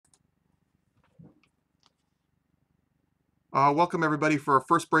Welcome everybody for our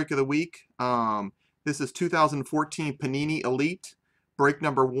first break of the week. This is 2014 Panini Elite, break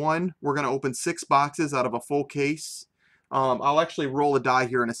number 1. We're going to open 6 boxes out of a full case. I'll actually roll a die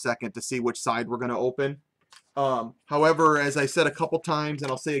here in a second to see which side we're going to open. However, as I said a couple times, and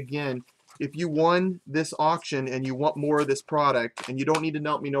I'll say again, if you won this auction and you want more of this product, and you don't need to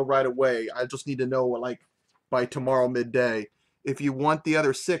let me know right away, I just need to know like by tomorrow midday. If you want the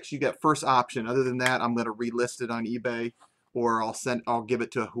other 6, you get first option. Other than that, I'm going to relist it on eBay, or I'll give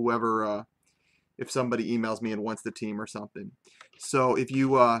it to whoever if somebody emails me and wants the team or something. So if you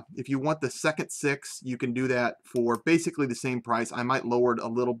want the second 6, you can do that for basically the same price. I might lower it a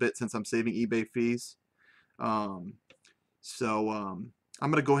little bit since I'm saving eBay fees. Um, I'm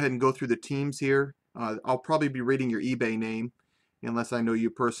going to go ahead and go through the teams here. I'll probably be reading your eBay name unless I know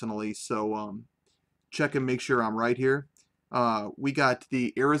you personally. So check and make sure I'm right here. We got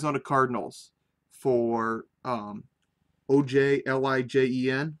the Arizona Cardinals for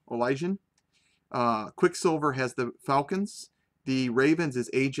OJLIJEN, Elijah. Quicksilver has the Falcons. The Ravens is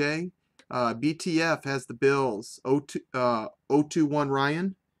AJ. BTF has the Bills. 021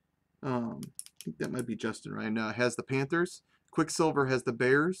 Ryan. I think that might be Justin Ryan. Has the Panthers. Quicksilver has the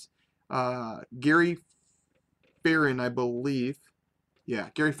Bears. Gary Farron, I believe. Yeah,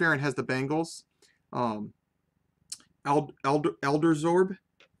 Gary Farron has the Bengals. Elderzorb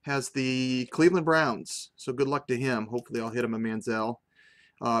has the Cleveland Browns. So good luck to him. Hopefully I'll hit him a Manziel.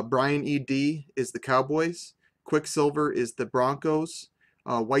 Brian E.D. is the Cowboys. Quicksilver is the Broncos.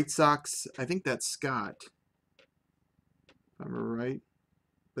 White Sox, I think that's Scott. If I'm right.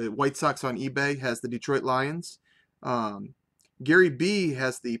 The White Sox on eBay has the Detroit Lions. Gary B.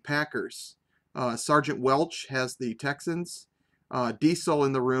 has the Packers. Sergeant Welch has the Texans. Diesel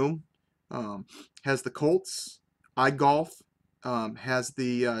in the room has the Colts. iGolf has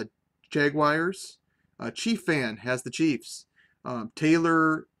the Jaguars. Chief Fan has the Chiefs.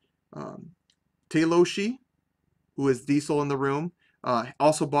 Taylor Tayloshi, who is Diesel in the room,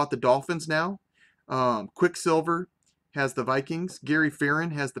 also bought the Dolphins now. Quicksilver has the Vikings. Gary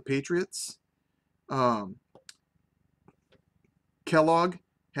Farron has the Patriots. Kellogg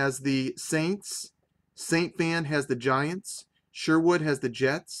has the Saints. Saint Fan has the Giants. Sherwood has the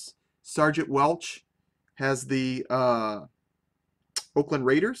Jets. Sergeant Welch has the Oakland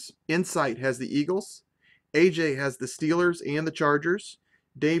Raiders. Insight has the Eagles. AJ has the Steelers and the Chargers.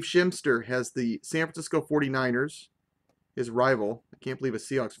 Dave Shimster has the San Francisco 49ers, his rival. I can't believe a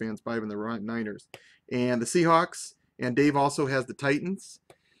Seahawks fan's buying the Niners. And the Seahawks. And Dave also has the Titans.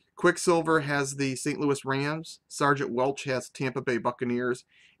 Quicksilver has the St. Louis Rams. Sergeant Welch has Tampa Bay Buccaneers.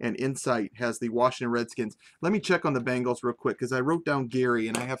 And Insight has the Washington Redskins. Let me check on the Bengals real quick because I wrote down Gary,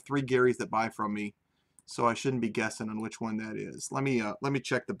 and I have 3 Garys that buy from me. So I shouldn't be guessing on which one that is. Let me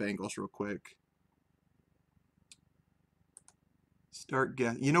check the Bengals real quick. Start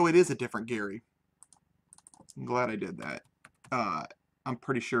guess. You know, it is a different Gary. I'm glad I did that. I'm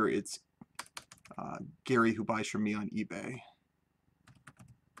pretty sure it's Gary who buys from me on eBay.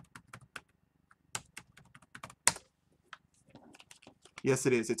 Yes,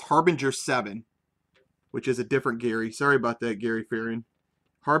 it is. It's Harbinger 7, which is a different Gary. Sorry about that, Gary Farron.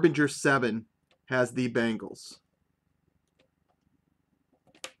 Harbinger 7 has the Bengals.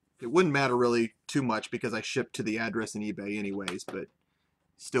 It wouldn't matter really too much because I shipped to the address in eBay anyways, but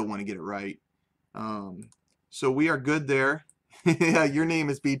still want to get it right. So we are good there. Yeah, your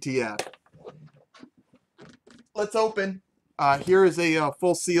name is BTF. Let's open. Here is a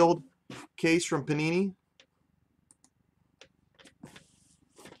full sealed case from Panini.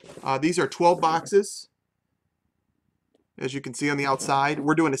 These are 12 boxes, as you can see on the outside.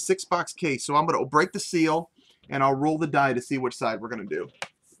 We're doing a 6-box case, so I'm going to break the seal, and I'll roll the die to see which side we're going to do.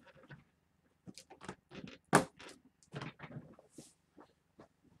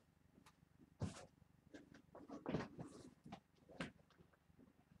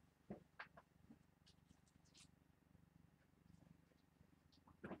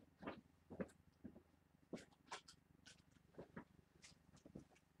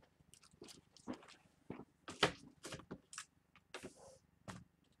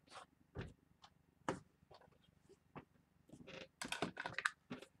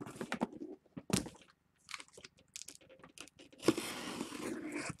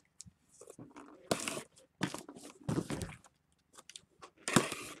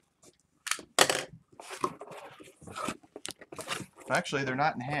 Actually, they're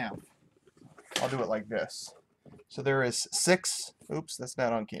not in half. I'll do it like this. So there is 6. Oops, that's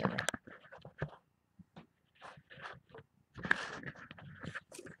not on camera.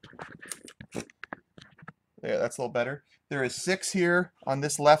 There, that's a little better. There is 6 here on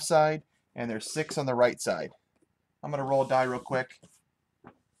this left side, and there's 6 on the right side. I'm going to roll a die real quick.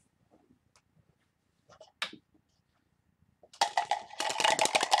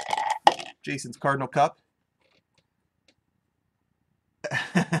 Jason's Cardinal Cup.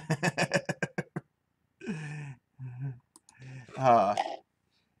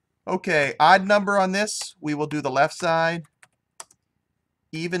 Okay, odd number on this, we will do the left side.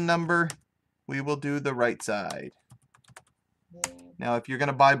 Even number, we will do the right side. Now, if you're going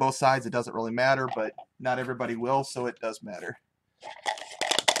to buy both sides, it doesn't really matter, but not everybody will, so it does matter.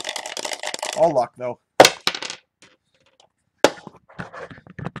 All luck, though.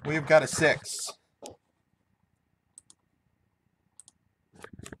 We've got a 6.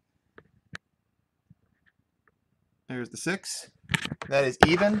 There's the 6. That is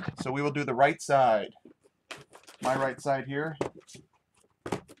even, so we will do the right side. My right side here.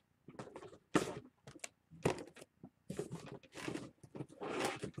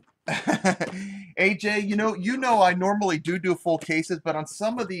 AJ, you know I normally do full cases, but on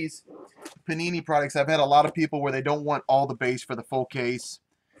some of these Panini products, I've had a lot of people where they don't want all the base for the full case.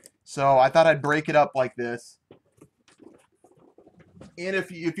 So I thought I'd break it up like this. And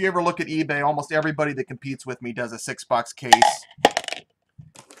if you ever look at eBay, almost everybody that competes with me does a 6-box case.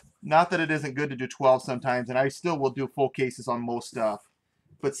 Not that it isn't good to do 12 sometimes, and I still will do full cases on most stuff.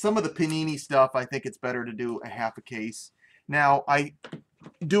 But some of the Panini stuff, I think it's better to do a half a case. Now, I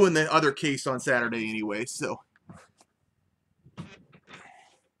doing the other case on Saturday anyway, so.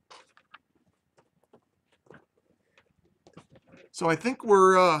 So I think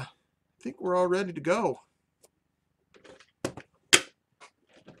we're all ready to go. I'm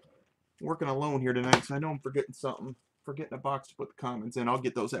working alone here tonight, so I know I'm forgetting something. Forgetting a box to put the comments in. I'll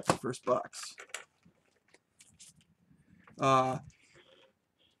get those after the first box.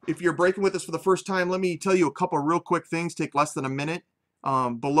 If you're breaking with us for the first time, let me tell you a couple real quick things. Take less than a minute.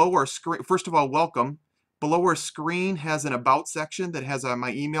 Below our screen, first of all, welcome. Below our screen has an About section that has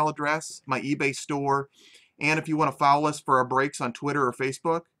my email address, my eBay store, and if you want to follow us for our breaks on Twitter or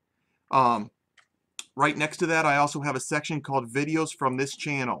Facebook. Right next to that, I also have a section called Videos from this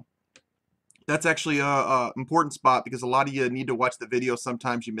channel. That's actually a important spot because a lot of you need to watch the video.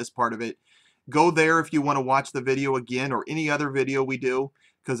 Sometimes you miss part of it. Go there if you want to watch the video again or any other video we do,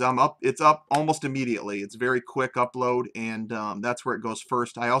 because it's up almost immediately. It's very quick upload, and that's where it goes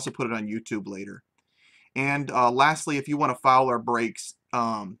first. I also put it on YouTube later. And lastly, if you want to follow our breaks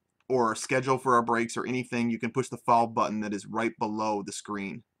or schedule for our breaks or anything, you can push the follow button that is right below the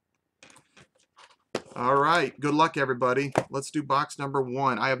screen. All right, good luck, everybody. Let's do box number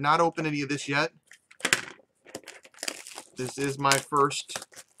 1. I have not opened any of this yet. This is my first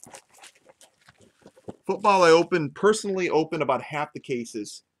football. I personally opened about half the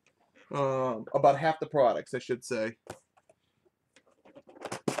cases, about half the products, I should say.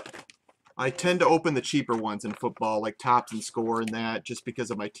 I tend to open the cheaper ones in football, like Tops and Score and that, just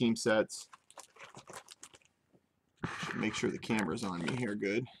because of my team sets. Should make sure the camera's on me here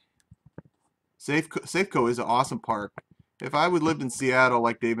good. Safeco is an awesome park. If I would lived in Seattle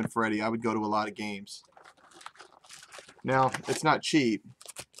like Dave and Freddie, I would go to a lot of games. Now, it's not cheap,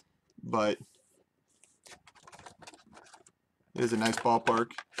 but it is a nice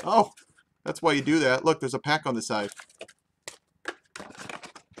ballpark. Oh, that's why you do that. Look, there's a pack on the side.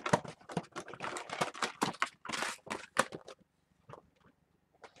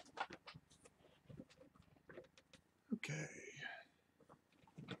 Okay.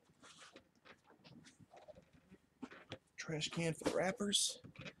 Trash can for the wrappers.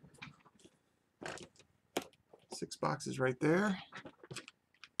 6 boxes right there.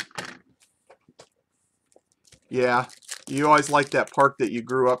 Yeah, you always like that park that you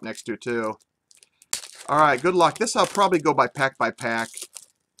grew up next to, too. All right, good luck. This I'll probably go by pack.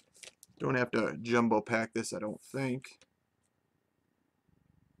 Don't have to jumbo pack this, I don't think.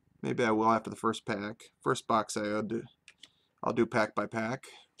 Maybe I will after the first pack. First box I'll do pack by pack.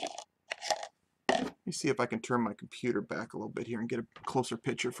 Let me see if I can turn my computer back a little bit here and get a closer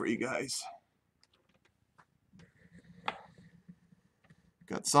picture for you guys.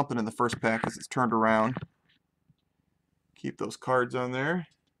 Got something in the first pack as it's turned around. Keep those cards on there.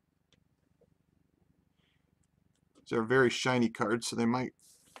 These are very shiny cards, so they might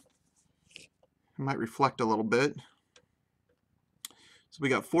reflect a little bit. So we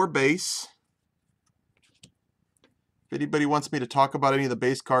got 4 base. If anybody wants me to talk about any of the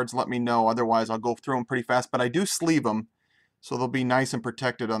base cards, let me know. Otherwise, I'll go through them pretty fast. But I do sleeve them, so they'll be nice and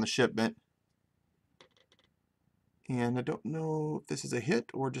protected on the shipment. And I don't know if this is a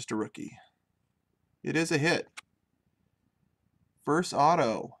hit or just a rookie. It is a hit. First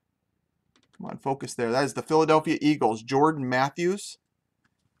auto. Come on, focus there. That is the Philadelphia Eagles. Jordan Matthews.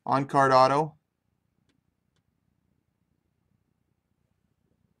 On-card auto.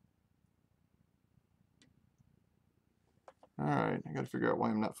 Alright, I gotta figure out why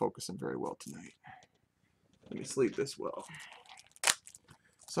I'm not focusing very well tonight. Let me sleep this well.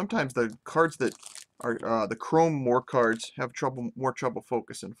 Sometimes the cards that are the Chrome More cards have more trouble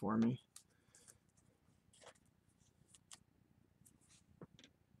focusing for me.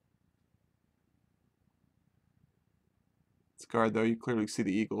 This card, though, you clearly see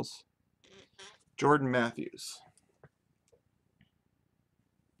the Eagles. Jordan Matthews.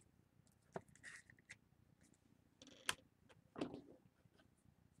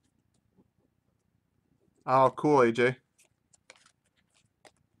 Oh, cool, AJ.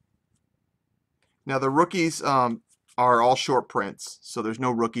 Now the rookies are all short prints, so there's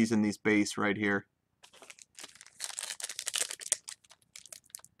no rookies in these base right here.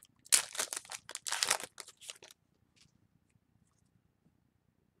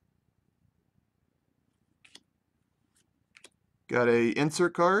 Got a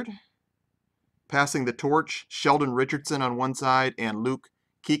insert card. Passing the torch, Sheldon Richardson on one side and Luke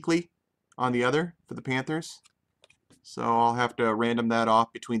Kuechly on the other for the Panthers. So I'll have to random that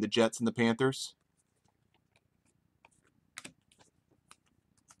off between the Jets and the Panthers.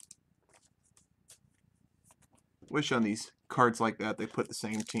 Wish on these cards like that they put the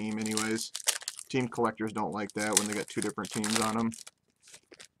same team anyways. Team collectors don't like that when they got two different teams on them.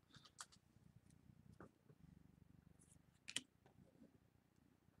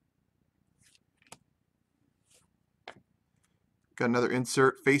 Got another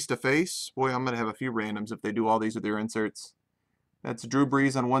insert face-to-face. Boy, I'm going to have a few randoms if they do all these with their inserts. That's Drew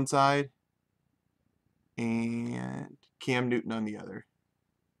Brees on one side and Cam Newton on the other.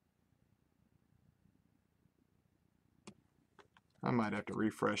 I might have to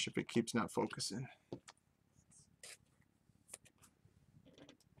refresh if it keeps not focusing.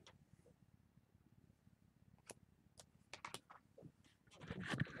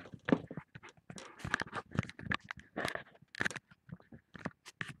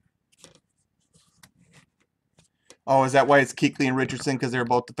 Oh, is that why it's Kuechly and Richardson? Because they're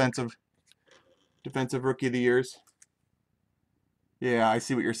both defensive rookie of the years? Yeah, I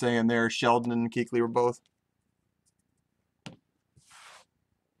see what you're saying there. Sheldon and Kuechly were both.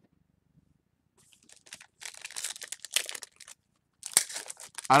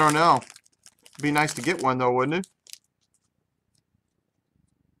 I don't know. It'd be nice to get one, though, wouldn't it?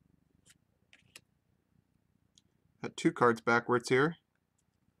 Got two cards backwards here.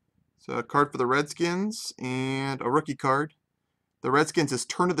 So a card for the Redskins and a rookie card. The Redskins is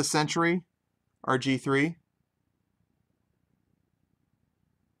Turn of the Century, RG3.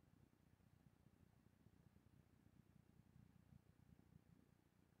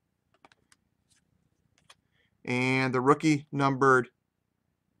 And the rookie numbered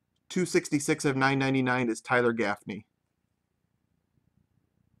 266 of 999 is Tyler Gaffney.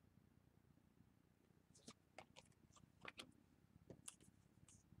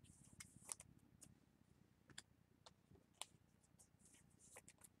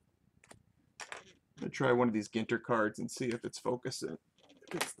 I'm going to try one of these Ginter cards and see if it's focusing,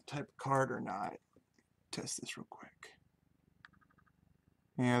 if it's the type of card or not. Test this real quick.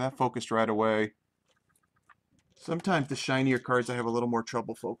 Yeah, that focused right away. Sometimes the shinier cards I have a little more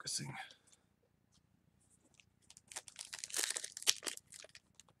trouble focusing.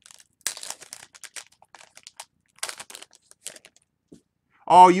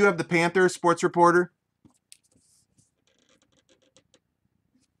 Oh, you have the Panthers sports reporter?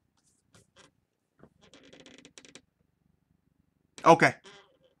 Okay.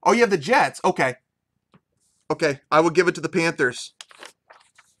 Oh, you have the Jets. Okay. Okay, I will give it to the Panthers.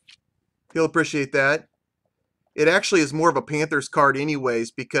 He'll appreciate that. It actually is more of a Panthers card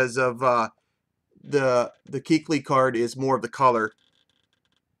anyways because of the Kuechly card is more of the color.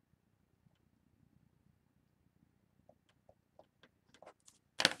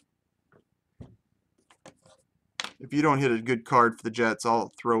 If you don't hit a good card for the Jets,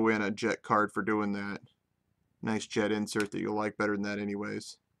 I'll throw in a Jet card for doing that. Nice Jet insert that you'll like better than that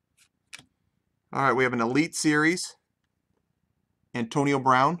anyways. All right, we have an Elite Series. Antonio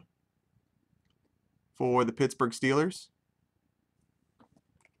Brown for the Pittsburgh Steelers.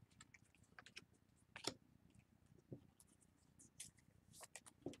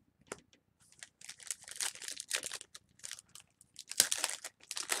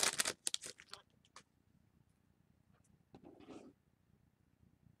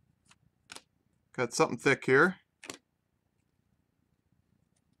 Got something thick here.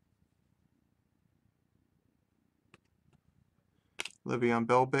 Le'Veon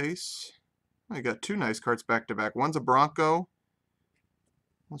Bell base. I got two nice cards back to back. One's a Bronco.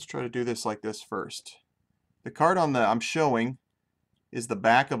 Let's try to do this like this first. The card on the I'm showing is the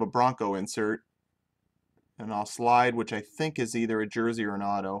back of a Bronco insert. And I'll slide, which I think is either a jersey or an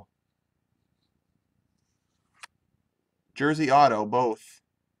auto. Jersey auto, both.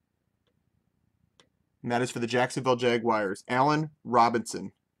 And that is for the Jacksonville Jaguars. Allen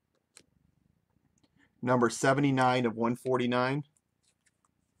Robinson. Number 79 of 149.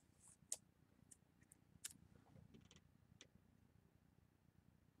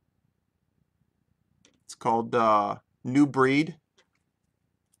 It's called New Breed.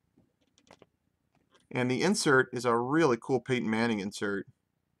 And the insert is a really cool Peyton Manning insert.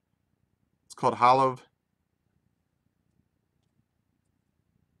 It's called Hollow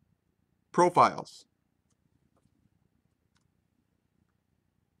Profiles.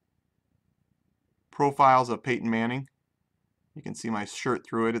 Profiles of Peyton Manning. You can see my shirt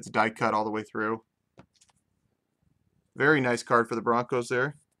through it. It's die cut all the way through. Very nice card for the Broncos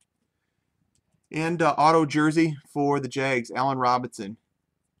there. And auto jersey for the Jags, Allen Robinson.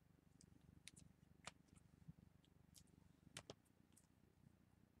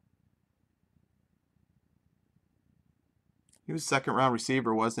 He was a second-round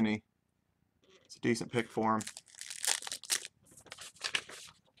receiver, wasn't he? It's a decent pick for him.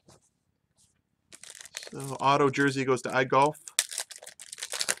 So auto jersey goes to iGolf.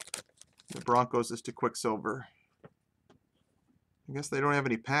 The Broncos is to Quicksilver. I guess they don't have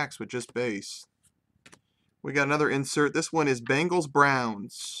any packs with just base. We got another insert. This one is Bengals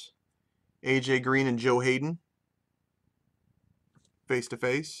Browns. AJ Green and Joe Hayden. Face to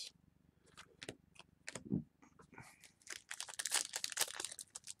face.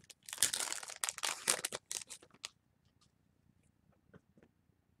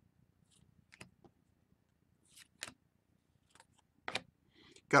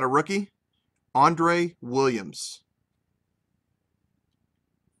 Got a rookie, Andre Williams,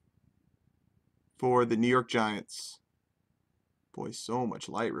 for the New York Giants. Boy, so much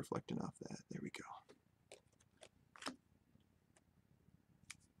light reflecting off that. There we go.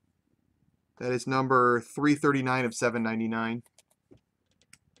 That is number 339 of 799.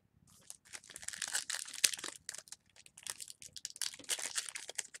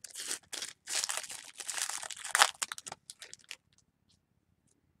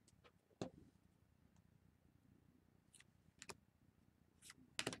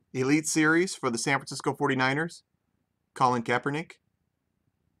 Elite Series for the San Francisco 49ers, Colin Kaepernick.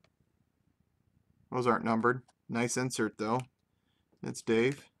 Those aren't numbered. Nice insert, though. That's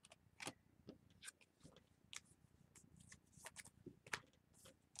Dave.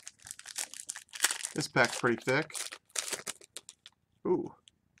 This pack's pretty thick. Ooh.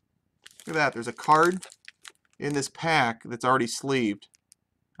 Look at that. There's a card in this pack that's already sleeved.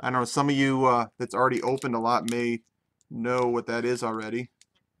 I don't know, some of you that's already opened a lot may know what that is already.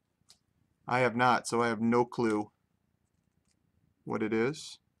 I have not, so I have no clue what it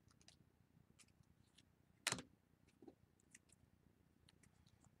is.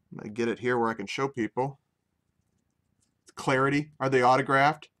 I'm going to get it here where I can show people. Clarity. Are they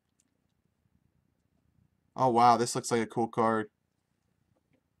autographed? Oh, wow. This looks like a cool card.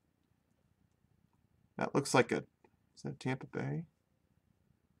 That looks like a... Is that Tampa Bay?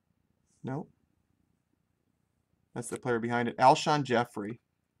 Nope. That's the player behind it. Alshon Jeffrey.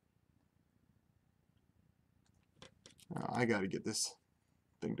 Oh, I got to get this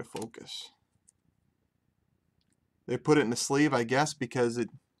thing to focus. They put it in the sleeve, I guess, because it...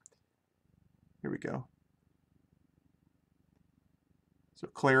 Here we go. So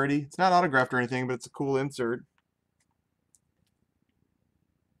clarity. It's not autographed or anything, but it's a cool insert.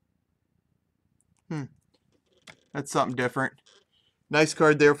 That's something different. Nice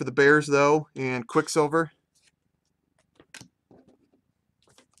card there for the Bears, though, and Quicksilver.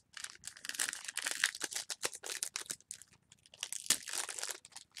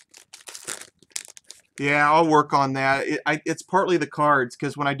 Yeah, I'll work on that. It's partly the cards,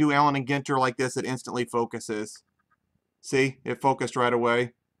 because when I do Allen and Ginter like this, it instantly focuses. See? It focused right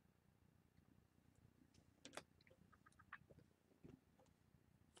away.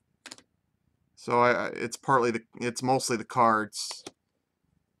 So it's mostly the cards.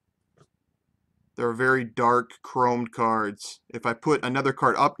 They're very dark chromed cards. If I put another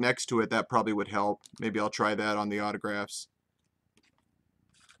card up next to it, that probably would help. Maybe I'll try that on the autographs.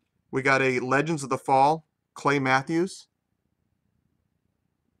 We got a Legends of the Fall, Clay Matthews,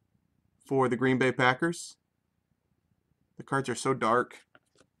 for the Green Bay Packers. The cards are so dark.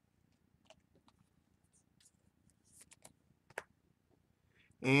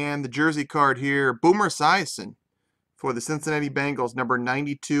 And the jersey card here, Boomer Esiason, for the Cincinnati Bengals, number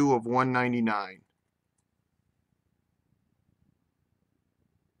 92 of 199.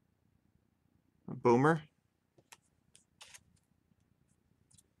 Boomer.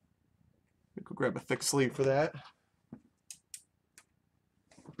 grab a thick sleeve for that.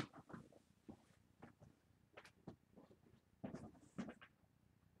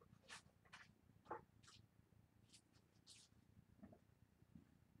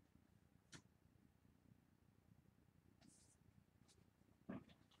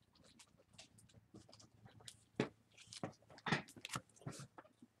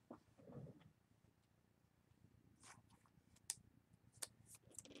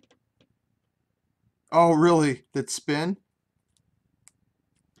 Oh, really? That spin?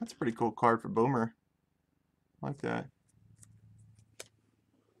 That's a pretty cool card for Boomer. I like that.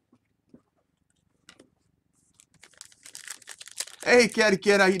 Hey, Catty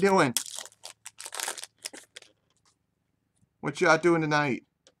Kid, how you doing? What you out doing tonight?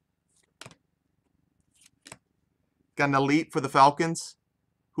 Got an elite for the Falcons?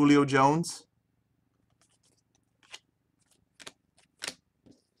 Julio Jones?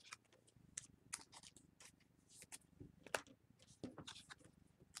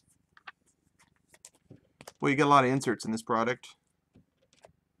 Well, you got a lot of inserts in this product.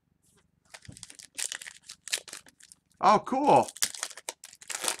 Oh, cool.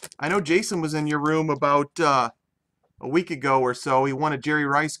 I know Jason was in your room about a week ago or so. He won a Jerry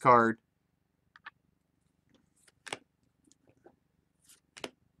Rice card.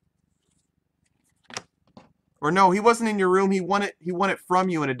 Or no, he wasn't in your room. He won it from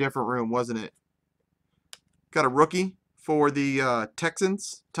you in a different room, wasn't it? Got a rookie for the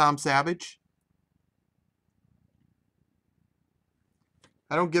Texans, Tom Savage.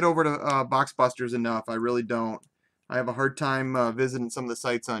 I don't get over to Box Busters enough. I really don't. I have a hard time visiting some of the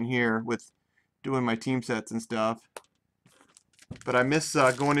sites on here with doing my team sets and stuff. But I miss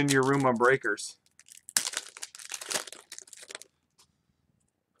going into your room on breakers.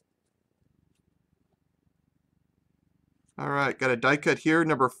 All right, got a die cut here,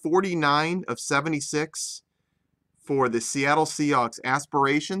 number 49 of 76 for the Seattle Seahawks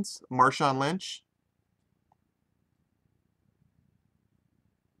Aspirations, Marshawn Lynch.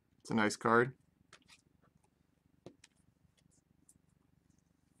 It's a nice card.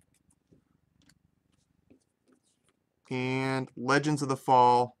 And Legends of the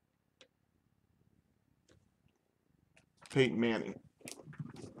Fall, Peyton Manning.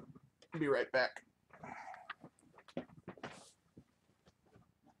 I'll be right back.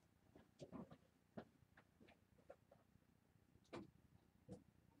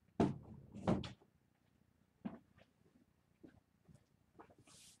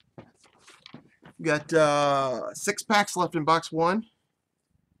 We got 6 packs left in box 1.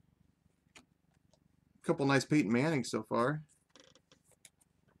 A couple nice Peyton Mannings so far.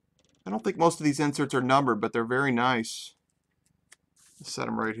 I don't think most of these inserts are numbered, but they're very nice. Let's set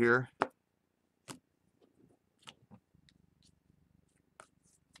them right here.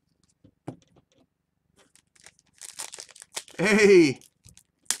 Hey!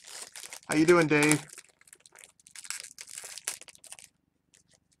 How you doing, Dave?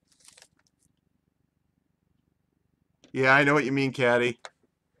 Yeah, I know what you mean, Caddy.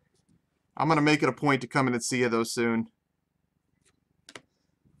 I'm going to make it a point to come in and see you, though, soon.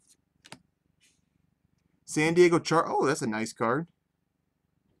 San Diego Oh, that's a nice card.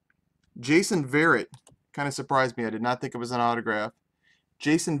 Jason Verrett. Kind of surprised me. I did not think it was an autograph.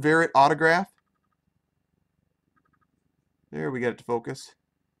 Jason Verrett autograph. There, we got it to focus.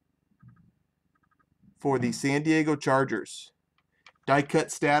 For the San Diego Chargers. Die cut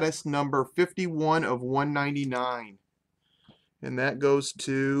status number 51 of 199. And that goes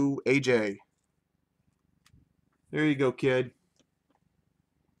to AJ. There you go, kid.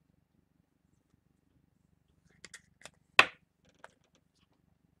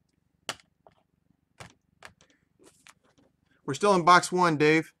 We're still in box 1,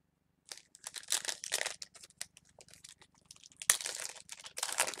 Dave.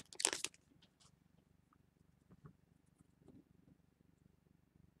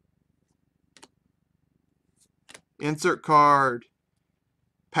 Insert card.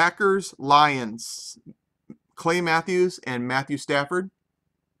 Packers, Lions. Clay Matthews and Matthew Stafford.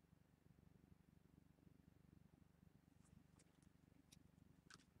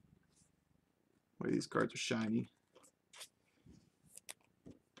 Boy, these cards are shiny.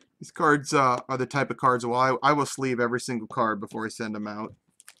 These cards are the type of cards, well, I will sleeve every single card before I send them out.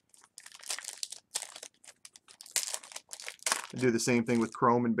 I do the same thing with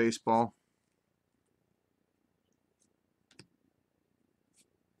Chrome and baseball.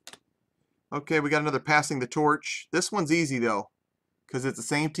 Okay, we got another passing the torch. This one's easy, though, because it's the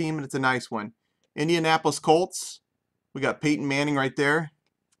same team and it's a nice one. Indianapolis Colts. We got Peyton Manning right there.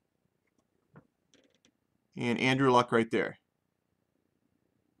 And Andrew Luck right there.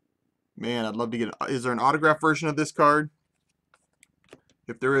 Man, I'd love to get. Is there an autograph version of this card?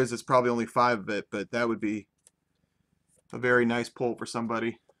 If there is, it's probably only 5 of it, but that would be a very nice pull for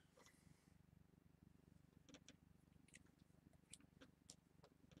somebody.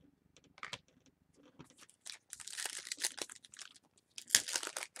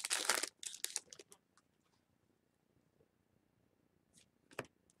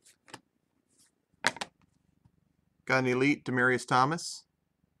 Got an elite Demaryius Thomas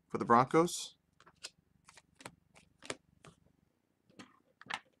for the Broncos.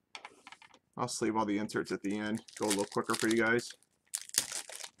 I'll save all the inserts at the end. Go a little quicker for you guys.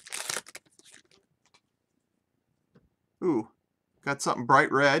 Ooh, got something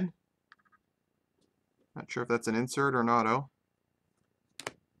bright red. Not sure if that's an insert or an auto.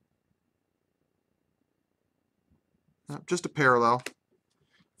 Just a parallel.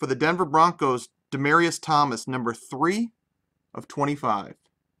 For the Denver Broncos, Demaryius Thomas, number 3 of 25.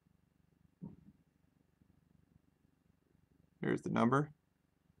 Here's the number.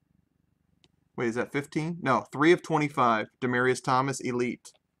 Wait, is that 15? No, 3 of 25. Demaryius Thomas,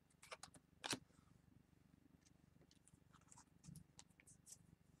 elite.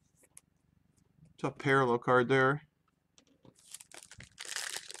 Tough parallel card there.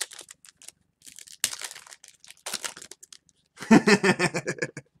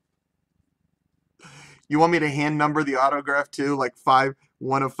 You want me to hand number the autograph too, like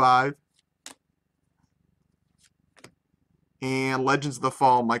 1 of 5? And Legends of the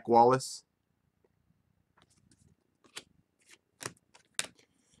Fall, Mike Wallace.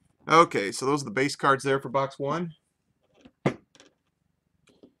 Okay, so those are the base cards there for box 1.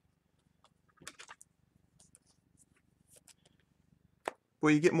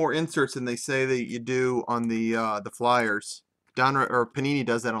 Well, you get more inserts than they say that you do on the Flyers. Or Panini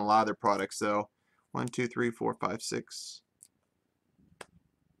does that on a lot of their products. So 1, 2, 3, 4, 5, 6.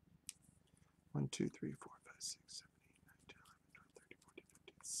 1, 2, 3, 4, 5, 6, 7, 8, 9, 10, 11, 12, 13, 14,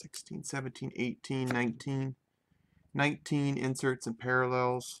 15, 16, 17, 18, 19. 19 inserts and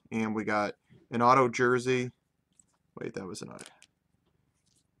parallels. And we got an auto jersey. Wait, that was an auto.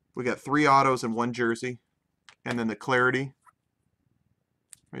 We got 3 autos and 1 jersey. And then the clarity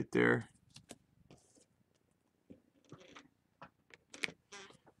right there.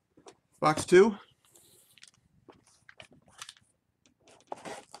 Box 2.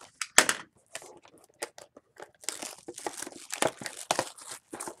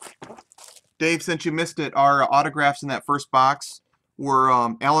 Dave, since you missed it, our autographs in that first box were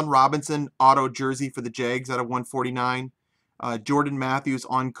Allen Robinson auto jersey for the Jags out of 149, Jordan Matthews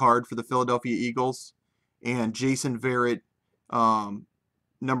on card for the Philadelphia Eagles, and Jason Verrett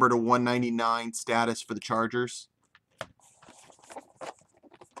number to 199 status for the Chargers.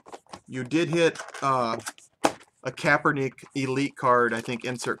 You did hit a Kaepernick elite card, I think,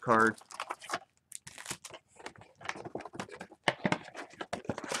 insert card.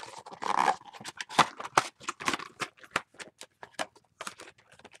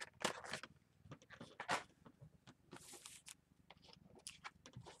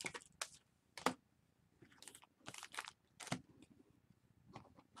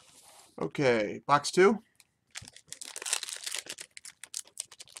 Okay, box 2.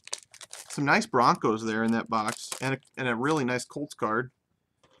 Some nice Broncos there in that box, and a really nice Colts card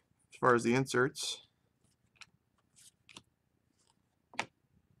as far as the inserts.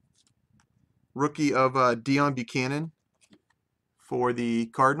 Rookie of Deion Buchanan for the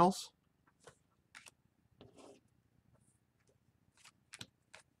Cardinals.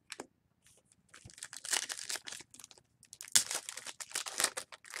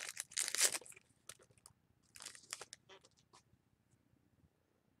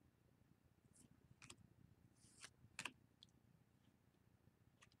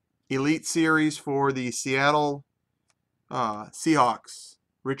 Elite Series for the Seattle Seahawks,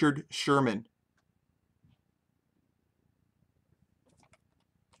 Richard Sherman.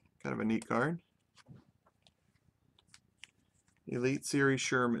 Kind of a neat card. Elite Series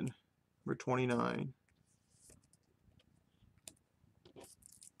Sherman, number 29.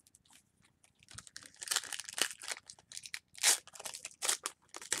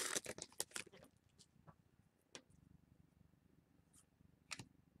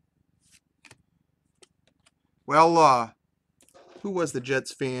 Well, who was the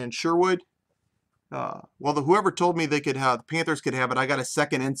Jets fan? Sherwood? Well, whoever told me they could have, the Panthers could have it, I got a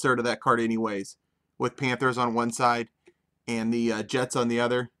second insert of that card anyways, with Panthers on one side and the Jets on the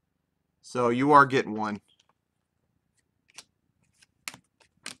other. So you are getting one.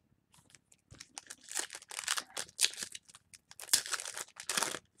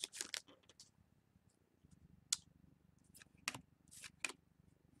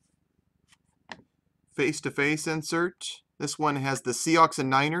 face-to-face insert. This one has the Seahawks and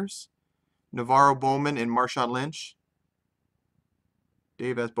Niners, Navarro Bowman and Marshawn Lynch.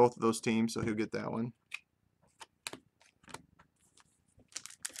 Dave has both of those teams, so he'll get that one.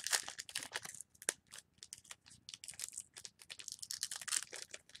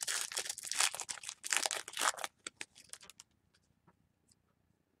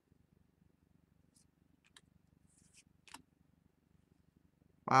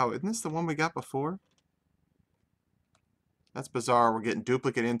 Wow, isn't this the one we got before? That's bizarre. We're getting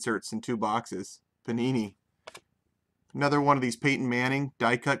duplicate inserts in 2 boxes. Panini. Another one of these Peyton Manning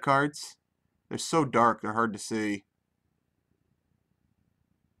die cut cards. They're so dark, they're hard to see.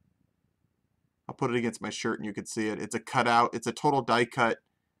 I'll put it against my shirt and you can see it. It's a cutout. It's a total die cut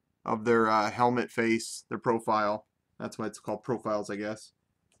of their helmet face, their profile. That's why it's called profiles, I guess.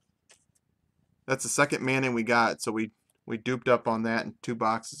 That's the second Manning we got, so we duped up on that in 2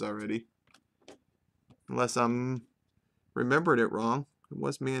 boxes already. Unless I'm remembering it wrong. It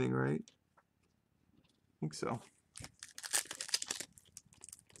was Manning, right? I think so.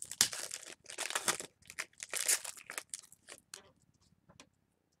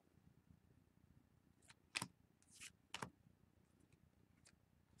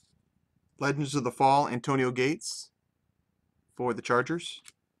 Legends of the Fall, Antonio Gates for the Chargers.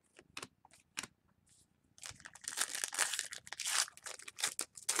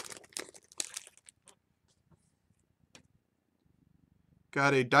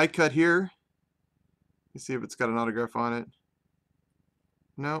 Got a die cut here. Let's see if it's got an autograph on it.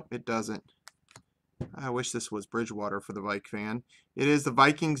 No, it doesn't. I wish this was Bridgewater for the Vike fan. It is the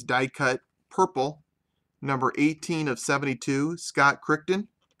Vikings die cut purple, number 18 of 72, Scott Crichton.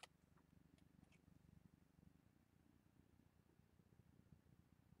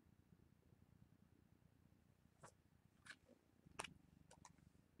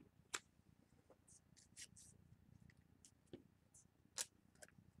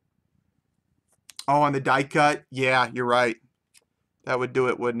 Oh, on the die cut? Yeah, you're right. That would do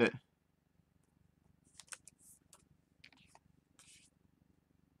it, wouldn't it?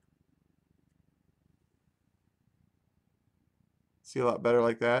 See a lot better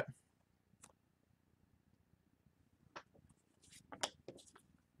like that.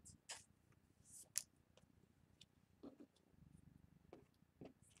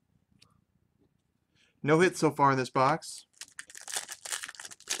 No hits so far in this box.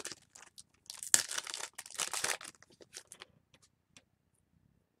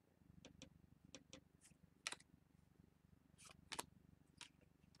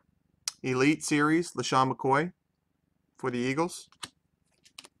 Elite Series, LaShawn McCoy for the Eagles.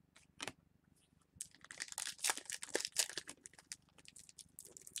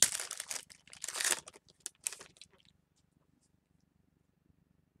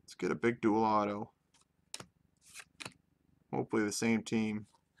 Let's get a big dual auto. Hopefully the same team.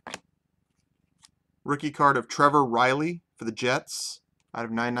 Rookie card of Trevor Riley for the Jets out of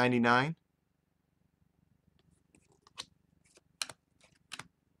 $9.99.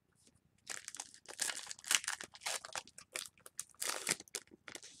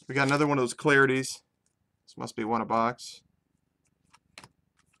 We got another one of those clarities. This must be one a box.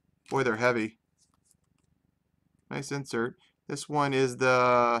 Boy, they're heavy. Nice insert. This one is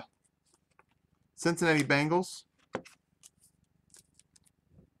the Cincinnati Bengals.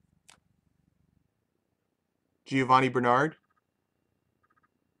 Giovanni Bernard.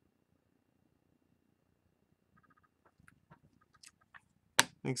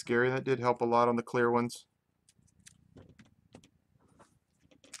 Thanks, Gary. That did help a lot on the clear ones.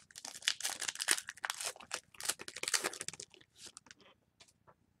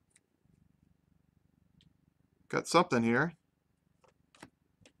 Got something here.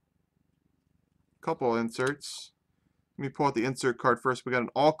 Couple inserts. Let me pull out the insert card first. We got an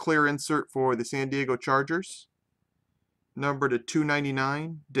all clear insert for the San Diego Chargers. Number to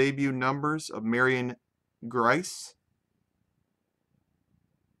 299. Debut numbers of Marion Grice.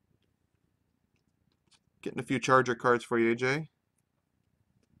 Getting a few Charger cards for you, AJ.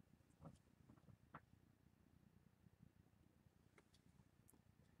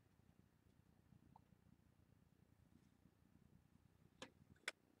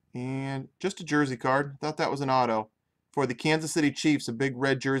 And just a jersey card. Thought that was an auto. For the Kansas City Chiefs, a big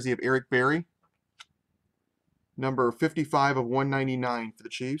red jersey of Eric Berry. Number 55 of 199 for the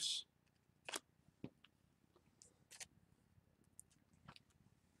Chiefs.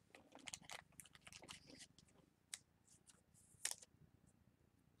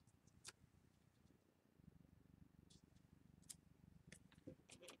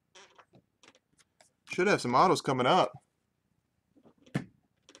 Should have some autos coming up.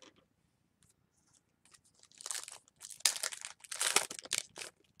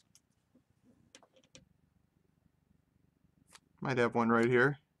 Might have one right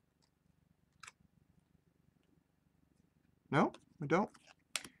here. No, we don't.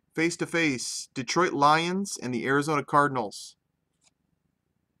 Face to face, Detroit Lions and the Arizona Cardinals.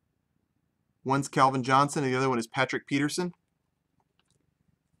 One's Calvin Johnson and the other one is Patrick Peterson.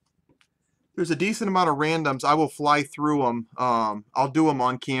 There's a decent amount of randoms. I will fly through them. I'll do them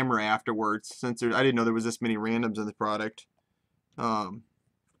on camera afterwards since I didn't know there was this many randoms in the product.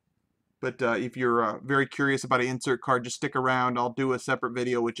 But if you're very curious about an insert card, just stick around. I'll do a separate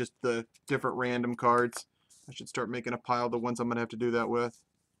video with just the different random cards. I should start making a pile of the ones I'm going to have to do that with.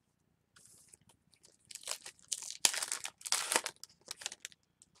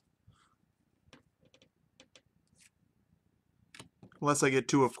 Unless I get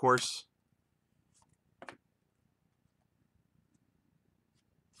two, of course.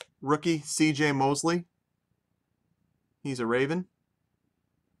 Rookie C.J. Mosley. He's a Raven.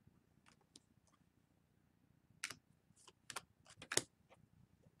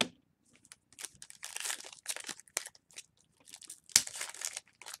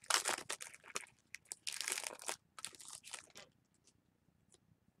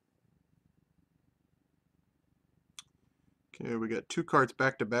 Okay, we got two cards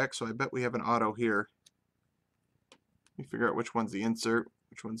back to back, so I bet we have an auto here. Let me figure out which one's the insert,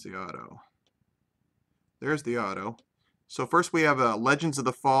 which one's the auto. There's the auto. So first we have Legends of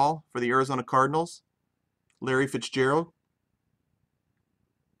the Fall for the Arizona Cardinals. Larry Fitzgerald.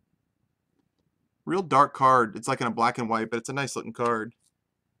 Real dark card. It's like in a black and white, but it's a nice looking card.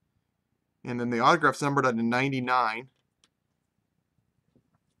 And then the autograph's numbered at 99.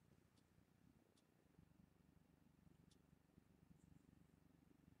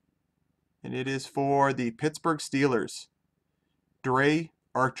 And it is for the Pittsburgh Steelers. Dre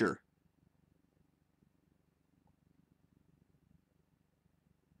Archer.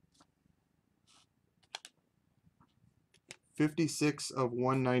 $56 of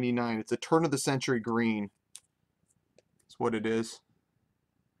 $199. It's a turn of the century green. That's what it is.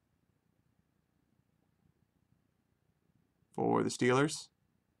 For the Steelers.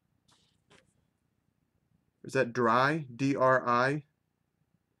 Is that Dry? D-R-I?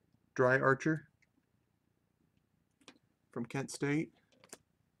 Dry Archer from Kent State.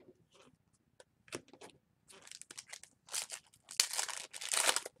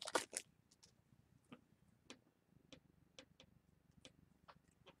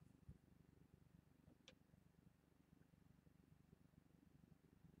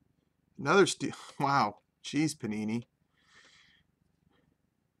 Another wow, jeez, Panini.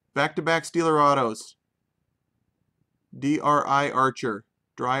 Back-to-back Steeler autos. D-R-I Archer.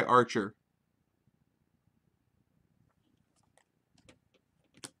 Dry Archer.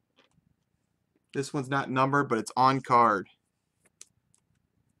 This one's not numbered, but it's on card.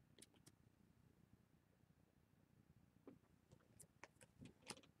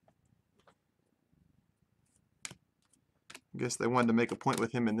 I guess they wanted to make a point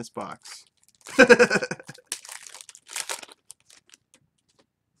with him in this box.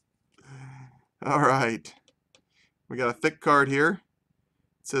 All right. We got a thick card here.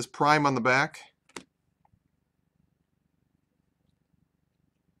 It says Prime on the back.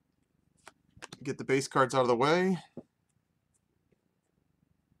 Get the base cards out of the way.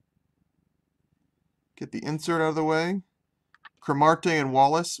 Get the insert out of the way. Cromartie and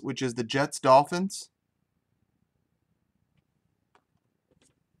Wallace, which is the Jets Dolphins.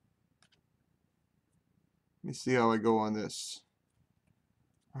 Let me see how I go on this.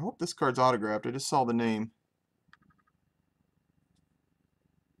 I hope this card's autographed. I just saw the name.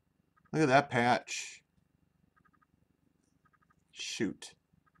 Look at that patch. Shoot.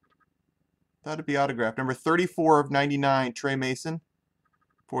 Thought it'd be autographed. Number 34 of 99, Trey Mason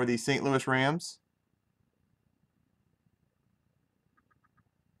for the St. Louis Rams.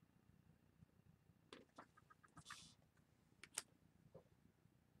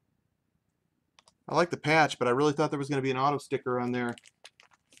 I like the patch, but I really thought there was going to be an auto sticker on there.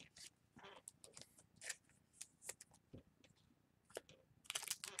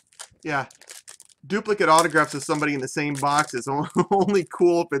 Yeah, duplicate autographs of somebody in the same box is only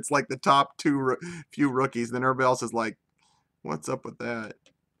cool if it's like the top few rookies. Then everybody else is like, what's up with that?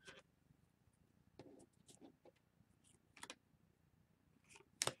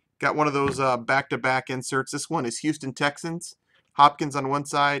 Got one of those back-to-back inserts. This one is Houston Texans. Hopkins on one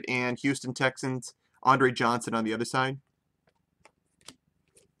side and Houston Texans, Andre Johnson on the other side.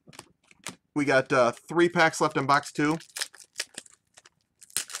 We got 3 packs left in box 2.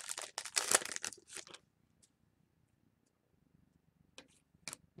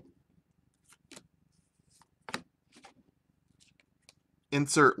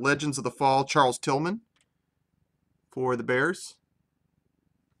 Insert Legends of the Fall, Charles Tillman for the Bears.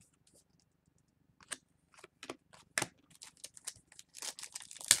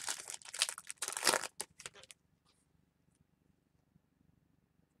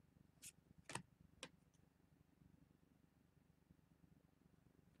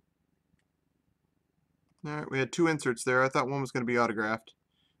 All right, we had 2 inserts there. I thought one was going to be autographed.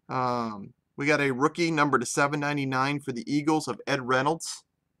 We got a rookie number to 799 for the Eagles of Ed Reynolds.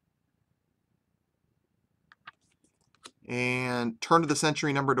 And turn of the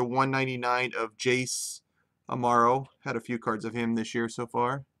century number to 199 of Jace Amaro. Had a few cards of him this year so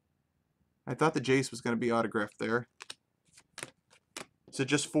far. I thought the Jace was going to be autographed there. So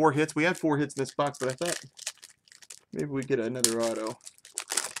just 4 hits. We had 4 hits in this box, but I thought maybe we get another auto.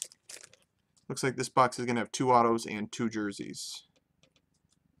 Looks like this box is going to have 2 autos and 2 jerseys.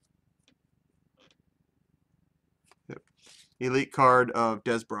 Yep. Elite card of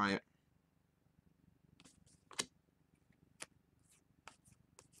Des Bryant.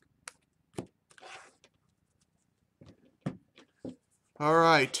 All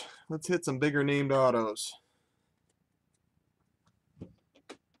right, let's hit some bigger named autos.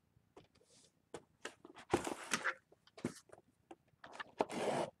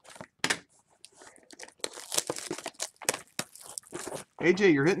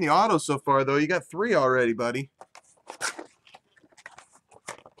 AJ, you're hitting the autos so far, though. You got 3 already, buddy.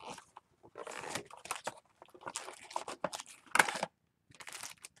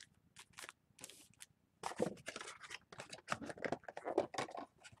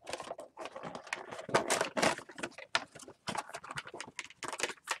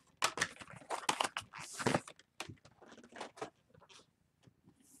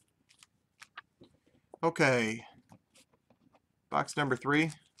 Okay. Box number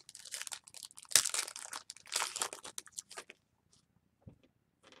 3.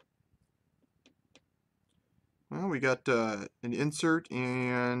 Well, we got an insert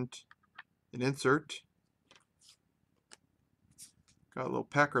and an insert. Got a little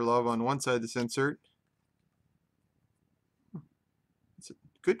Packer love on one side of this insert. It's a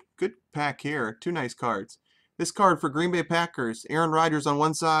good pack here. 2 nice cards. This card for Green Bay Packers. Aaron Rodgers on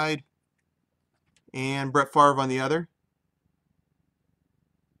one side and Brett Favre on the other.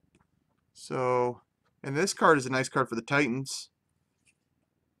 So, and this card is a nice card for the Titans.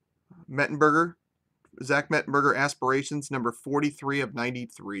 Mettenberger. Zach Mettenberger Aspirations, number 43 of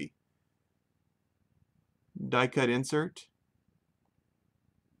 93. Die cut insert.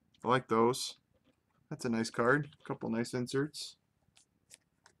 I like those. That's a nice card. A couple nice inserts.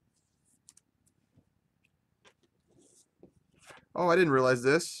 Oh, I didn't realize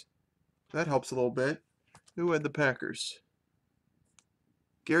this. That helps a little bit. Who had the Packers?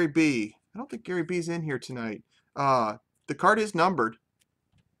 Gary B. I don't think Gary B's in here tonight. The card is numbered.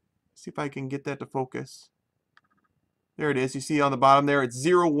 See if I can get that to focus. There it is. You see on the bottom there, it's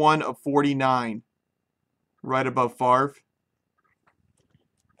 01 of 49. Right above Favre.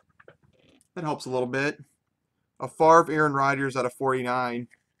 That helps a little bit. A Favre Aaron Rodgers out of 49.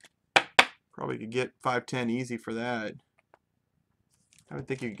 Probably could get 510 easy for that. I would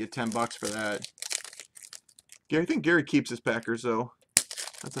think you could get 10 bucks for that. I think Gary keeps his Packers, though.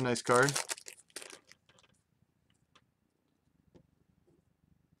 That's a nice card.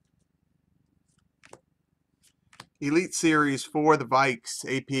 Elite Series for the Vikes,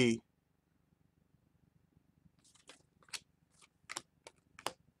 AP.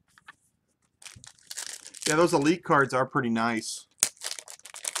 Yeah, those Elite cards are pretty nice.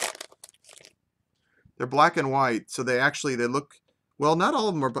 They're black and white, so they look, well, not all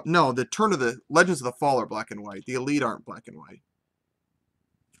of them are, no, the Turn of the Legends of the Fall are black and white. The Elite aren't black and white.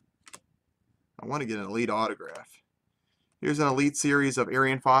 I want to get an Elite autograph. Here's an Elite Series of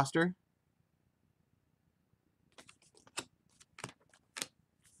Arian Foster.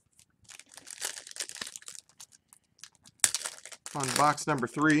 On box number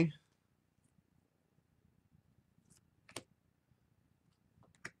 3.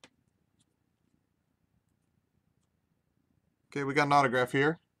 Okay, we got an autograph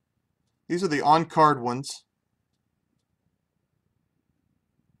here. These are the on-card ones.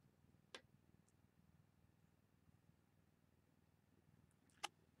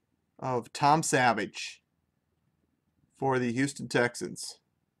 Of Tom Savage for the Houston Texans.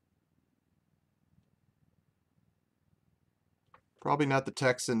 Probably not the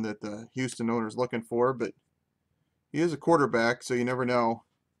Texan that the Houston owner is looking for, but he is a quarterback, so you never know.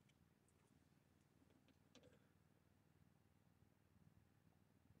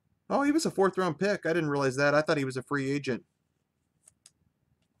 Oh, he was a 4th round pick. I didn't realize that. I thought he was a free agent.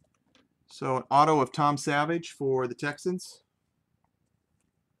 So an auto of Tom Savage for the Texans.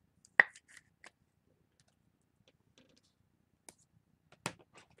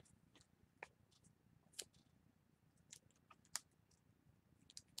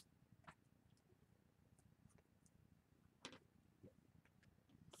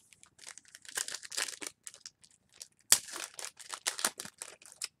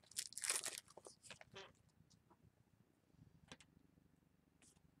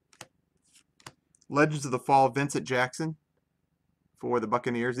 Legends of the Fall, Vincent Jackson for the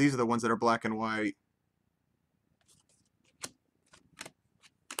Buccaneers. These are the ones that are black and white.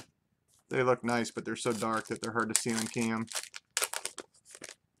 They look nice, but they're so dark that they're hard to see on cam.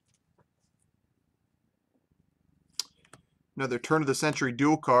 Another turn of the century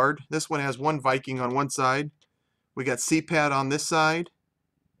dual card. This one has one Viking on one side. We got CPAT on this side.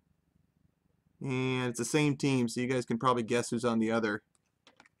 And it's the same team, so you guys can probably guess who's on the other.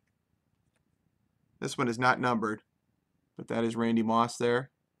 This one is not numbered, but that is Randy Moss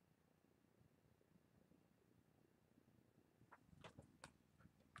there.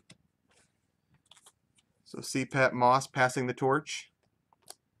 So CPAT Moss passing the torch.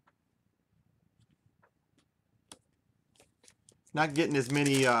 Not getting as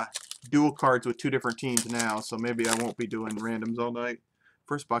many dual cards with two different teams now, so maybe I won't be doing randoms all night.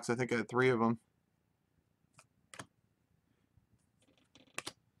 First box, I think I had 3 of them.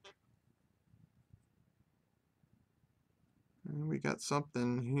 And we got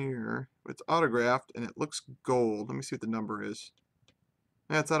something here. It's autographed, and it looks gold. Let me see what the number is.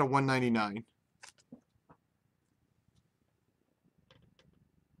 Yeah, it's out of 199.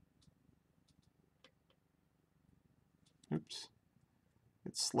 Oops.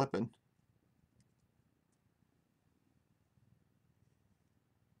 It's slipping.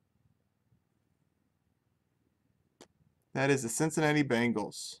 That is the Cincinnati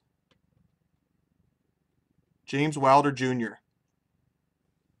Bengals. James Wilder Jr.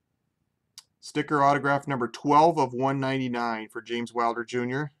 Sticker autograph number 12 of 199 for James Wilder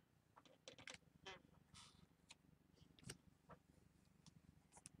Jr.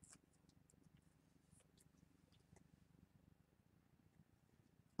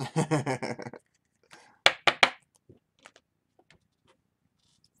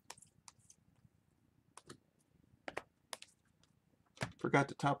 Forgot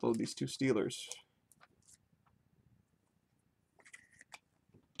to top load these 2 Steelers.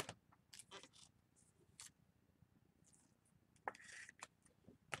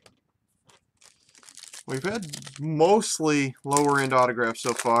 We've had mostly lower end autographs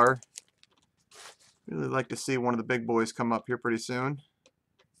so far. Really like to see one of the big boys come up here pretty soon.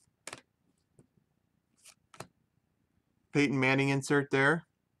 Peyton Manning insert there.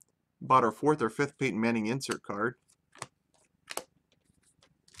 Bought our 4th or 5th Peyton Manning insert card.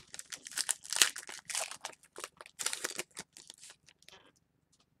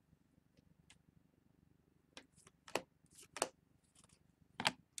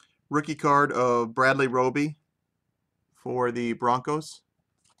 Rookie card of Bradley Roby for the Broncos.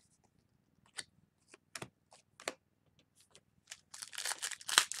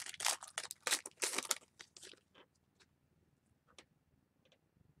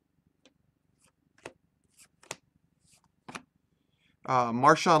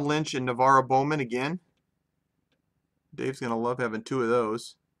 Marshawn Lynch and Navarro Bowman again. Dave's going to love having 2 of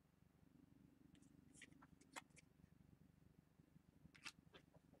those.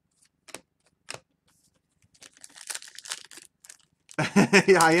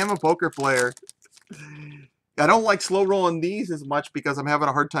 Yeah, I am a poker player. I don't like slow rolling these as much because I'm having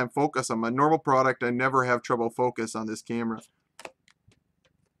a hard time focus. On my normal product, I never have trouble focus on this camera.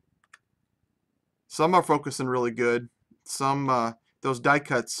 Some are focusing really good. Some, those die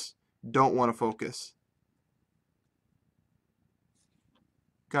cuts don't want to focus.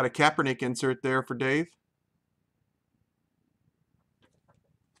 Got a Kaepernick insert there for Dave.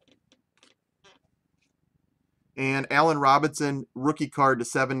 And Allen Robinson rookie card to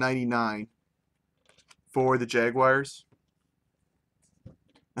 $7.99 for the Jaguars.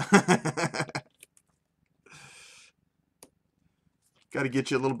 Got to get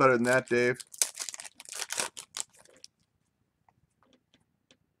you a little better than that, Dave.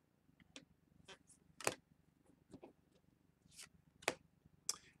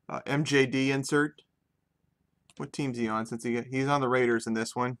 MJD insert. What team's he on? Since he's on the Raiders in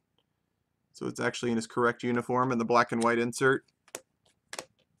this one. So it's actually in his correct uniform in the black and white insert.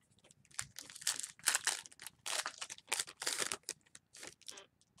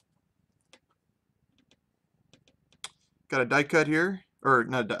 Got a die cut here. Or,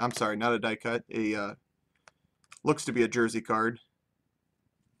 not, I'm sorry, not a die cut. Looks to be a jersey card.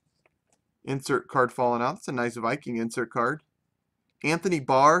 Insert card falling out. That's a nice Viking insert card. Anthony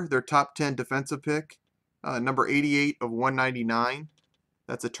Barr, their top 10 defensive pick. Number 88 of 199.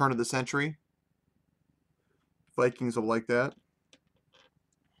 That's a turn of the century. Vikings will like that.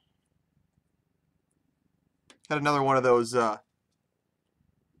 Got another one of those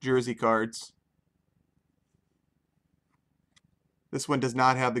jersey cards. This one does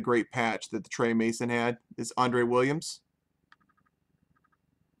not have the great patch that the Trey Mason had. It's Andre Williams.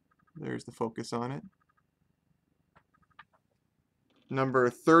 There's the focus on it. Number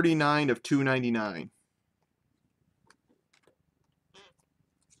 39 of 299.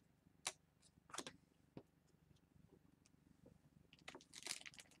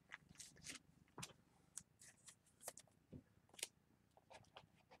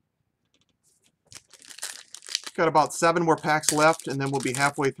 Got about 7 more packs left, and then we'll be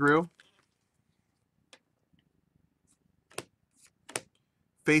halfway through.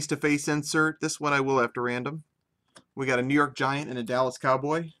 Face-to-face insert. This one I will have to random. We got a New York Giant and a Dallas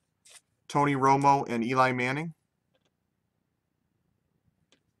Cowboy. Tony Romo and Eli Manning.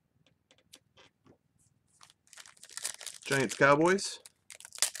 Giants Cowboys.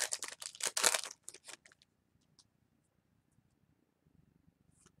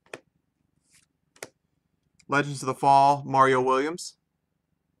 Legends of the Fall, Mario Williams.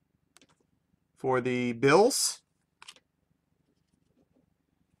 For the Bills,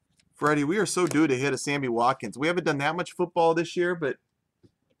 Freddie, we are so due to hit a Sammy Watkins. We haven't done that much football this year, but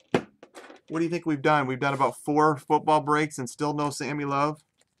what do you think we've done? We've done about 4 football breaks and still no Sammy Love.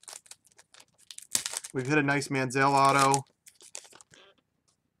 We've hit a nice Manziel auto.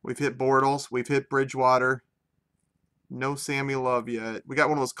 We've hit Bortles. We've hit Bridgewater. No Sammy Love yet. We got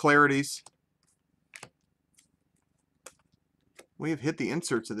one of those clarities. We have hit the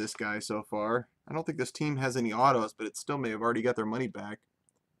inserts of this guy so far. I don't think this team has any autos, but it still may have already got their money back.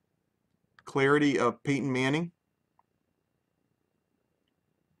 Clarity of Peyton Manning.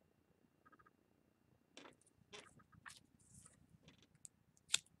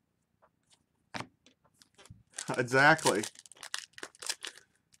 Exactly.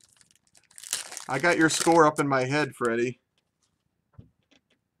 I got your score up in my head, Freddie.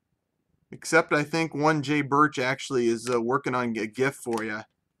 Except I think one Jay Birch actually is working on a gift for you.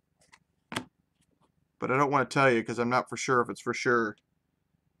 But I don't want to tell you because I'm not for sure if it's for sure.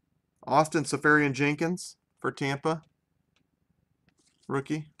 Austin Safarian Jenkins for Tampa.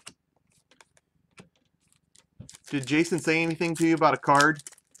 Rookie. Did Jason say anything to you about a card?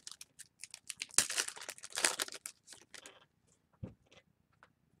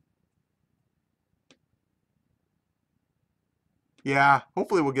 Yeah,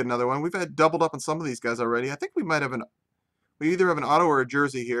 hopefully we'll get another one. We've had doubled up on some of these guys already. I think we might have we either have an auto or a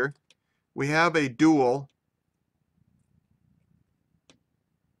jersey here. We have a dual.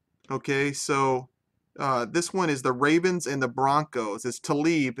 Okay, so this one is the Ravens and the Broncos. It's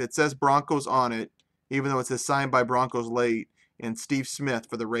Talib. It says Broncos on it, even though it says signed by Broncos late. And Steve Smith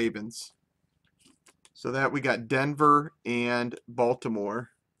for the Ravens. So that we got Denver and Baltimore.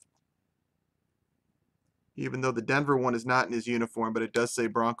 Even though the Denver one is not in his uniform, but it does say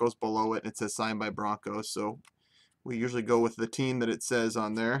Broncos below it, and it says signed by Broncos. So we usually go with the team that it says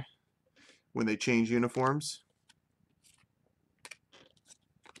on there when they change uniforms.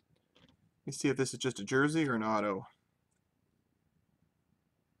 Let me see if this is just a jersey or an auto.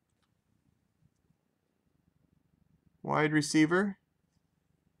 Wide receiver.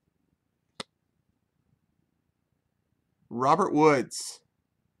 Robert Woods.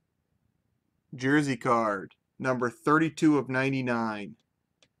 Jersey card. Number 32 of 99.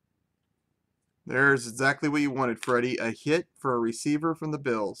 There's exactly what you wanted, Freddie. A hit for a receiver from the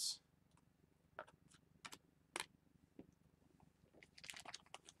Bills.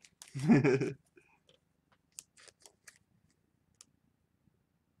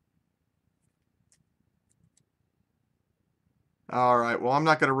 All right. Well, I'm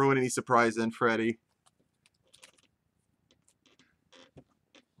not going to ruin any surprise then, Freddie.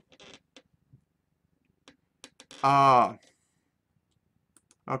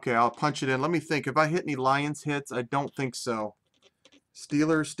 Okay, I'll punch it in. Let me think. If I hit any Lions hits, I don't think so.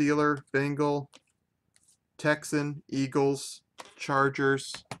 Steeler, Bengal, Texan, Eagles,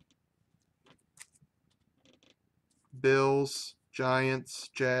 Chargers, Bills, Giants,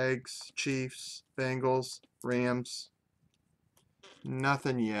 Jags, Chiefs, Bengals, Rams.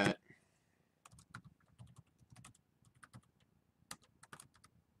 Nothing yet.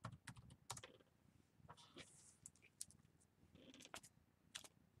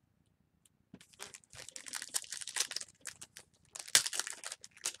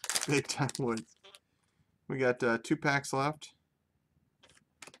 Big time Woods. We got 2 packs left.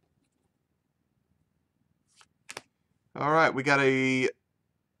 All right, we got a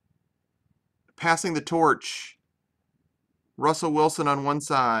passing the torch. Russell Wilson on one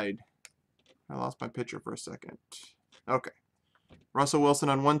side. I lost my picture for a second. Okay. Russell Wilson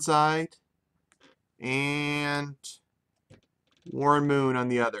on one side. And Warren Moon on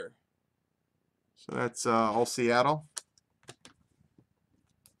the other. So that's all Seattle.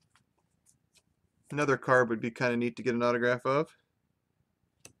 Another card would be kind of neat to get an autograph of.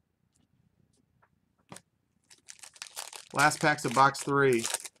 Last packs of box 3.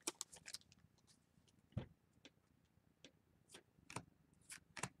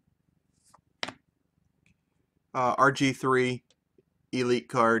 RG3 Elite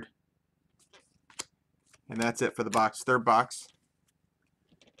card. And that's it for the box. Third box.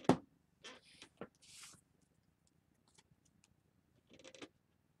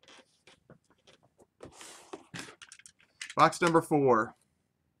 Box number 4.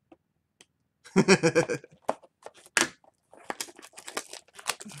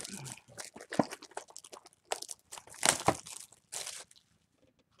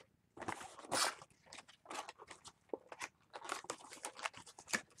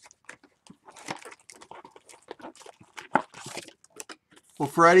 Well,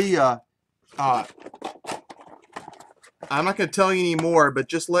 Freddie, I'm not going to tell you any more, but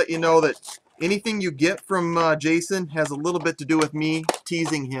just let you know that anything you get from Jason has a little bit to do with me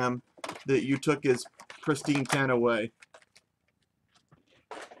teasing him that you took his pristine 10 away.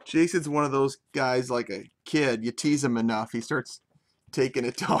 Jason's one of those guys like a kid. You tease him enough, he starts taking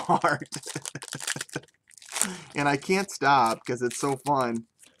it to heart. And I can't stop because it's so fun.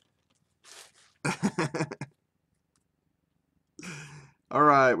 All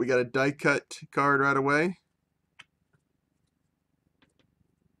right, we got a die cut card right away.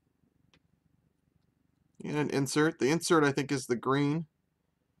 And an insert. The insert, I think, is the green.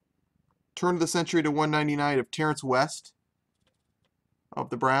 Turn of the century to 199 of Terrence West of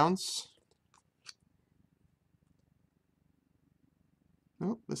the Browns.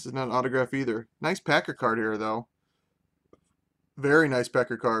 Oh, this is not an autograph either. Nice Packer card here, though. Very nice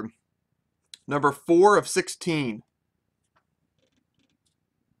Packer card. Number 4 of 16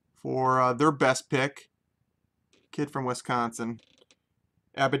 for their best pick. Kid from Wisconsin.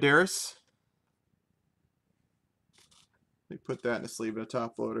 Abadaris. They put that in a sleeve of a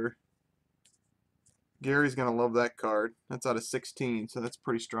top loader. Gary's going to love that card. That's out of 16, so that's a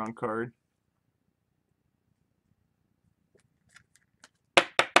pretty strong card.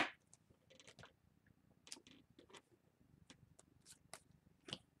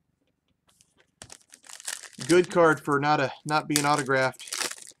 Good card for not being autographed.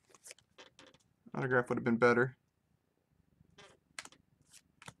 Autograph would have been better.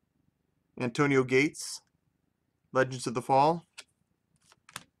 Antonio Gates, Legends of the Fall.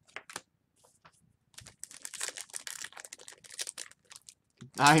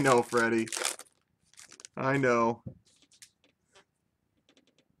 I know, Freddie. I know.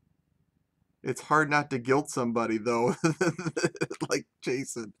 It's hard not to guilt somebody, though, like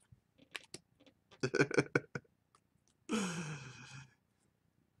Jason.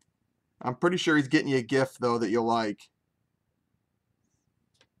 I'm pretty sure he's getting you a gift, though, that you'll like.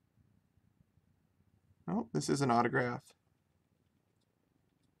 Oh, this is an autograph.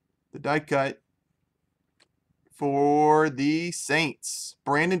 The die cut for the Saints.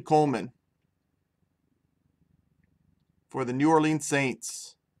 Brandon Coleman for the New Orleans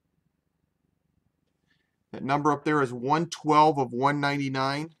Saints. That number up there is 112 of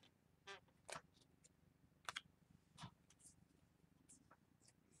 199.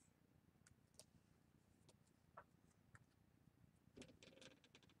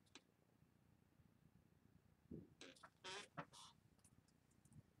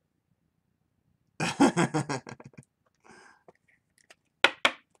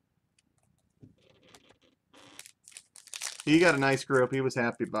 He got a nice grip. He was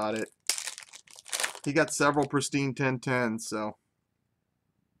happy about it. He got several pristine 10-10s, so.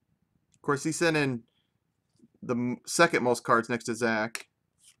 Of course, he sent in the second most cards next to Zach.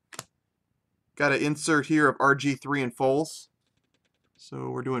 Got an insert here of RG3 and Foles. So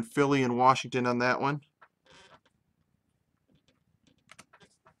we're doing Philly and Washington on that one.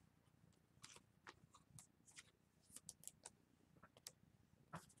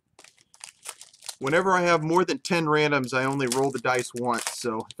 Whenever I have more than 10 randoms, I only roll the dice once.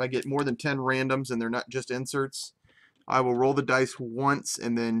 So if I get more than 10 randoms and they're not just inserts, I will roll the dice once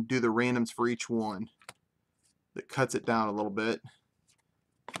and then do the randoms for each one. That cuts it down a little bit.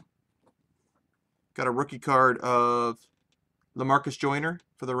 Got a rookie card of LaMarcus Joyner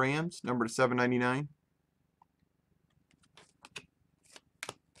for the Rams, number to 799.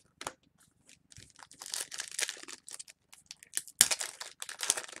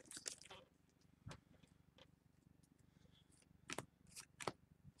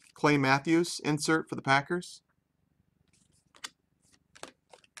 Clay Matthews insert for the Packers.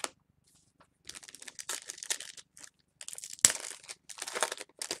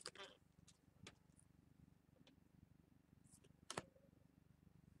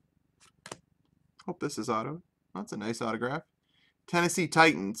 Hope this is auto. That's a nice autograph. Tennessee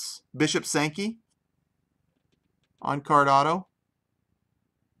Titans, Bishop Sankey. On-card auto.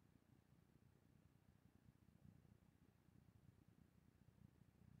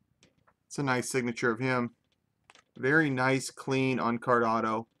 It's a nice signature of him. Very nice, clean on-card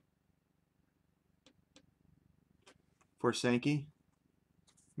auto for Sankey.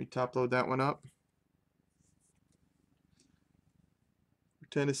 Let me top load that one up. For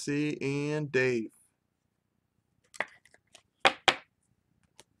Tennessee and Dave.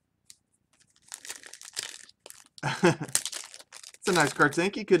 It's a nice card.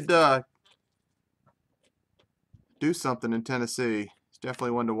 Sankey could do something in Tennessee. It's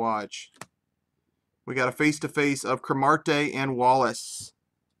definitely one to watch. We got a face-to-face of Cromartie and Wallace.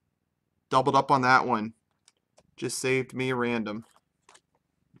 Doubled up on that one. Just saved me a random.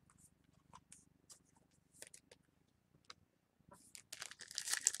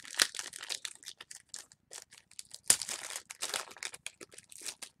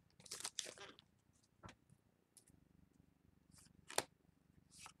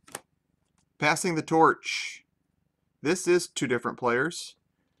 Passing the torch. This is two different players.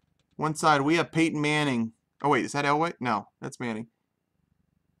 One side we have Peyton Manning. Oh wait, is that Elway? No, that's Manning.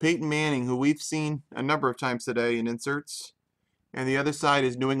 Peyton Manning, who we've seen a number of times today in inserts. And the other side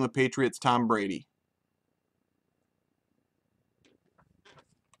is New England Patriots Tom Brady.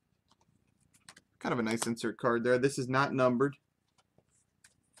 Kind of a nice insert card there. This is not numbered.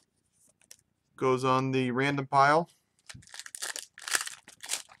 Goes on the random pile.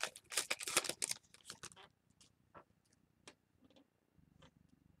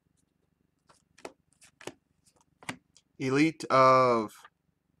 Elite of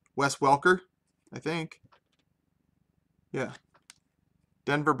Wes Welker, I think. Yeah.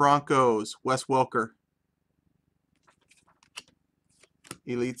 Denver Broncos, Wes Welker.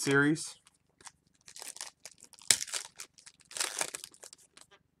 Elite Series.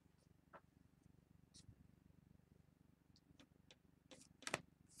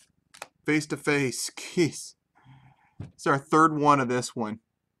 Face to face. Jeez. It's our third one of this one.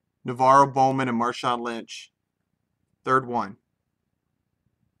 Navarro Bowman and Marshawn Lynch. Third one.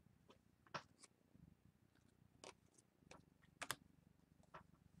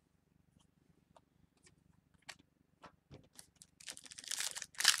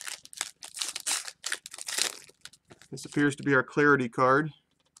 This appears to be our clarity card.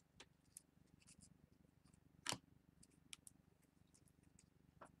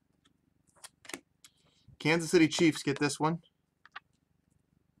 Kansas City Chiefs get this one.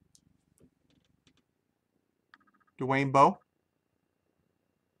 Dwayne Bowe.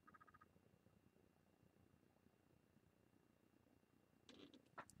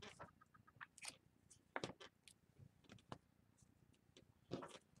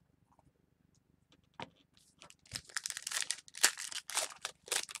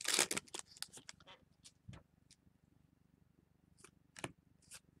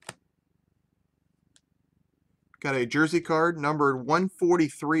 Got a jersey card numbered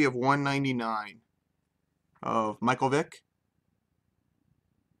 143 of 199 of Michael Vick.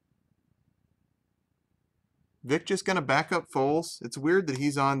 Vick just going to back up Foles. It's weird that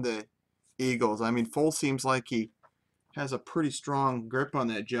he's on the Eagles. I mean, Foles seems like he has a pretty strong grip on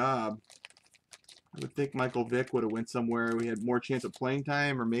that job. I would think Michael Vick would have went somewhere we had more chance of playing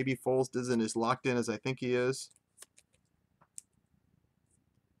time, or maybe Foles isn't as locked in as I think he is.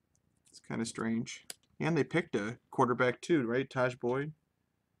 It's kind of strange. And they picked a quarterback too, right? Taj Boyd.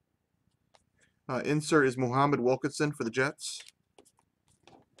 Insert is Muhammad Wilkinson for the Jets.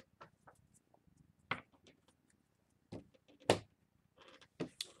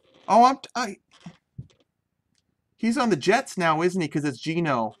 Oh, he's on the Jets now, isn't he? Because it's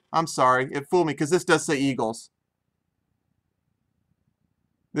Geno. I'm sorry. It fooled me because this does say Eagles.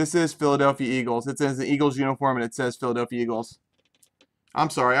 This is Philadelphia Eagles. It says the Eagles uniform and it says Philadelphia Eagles. I'm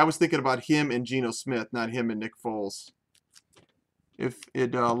sorry. I was thinking about him and Geno Smith, not him and Nick Foles. If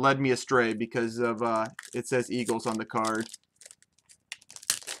it led me astray because of it says Eagles on the card.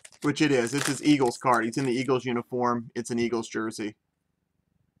 Which it is. It's his Eagles card. He's in the Eagles uniform. It's an Eagles jersey.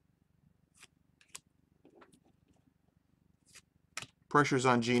 Pressure's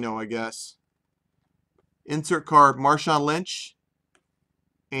on Geno, I guess. Insert card, Marshawn Lynch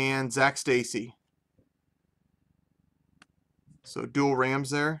and Zach Stacy. So dual Rams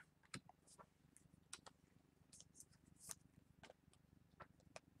there.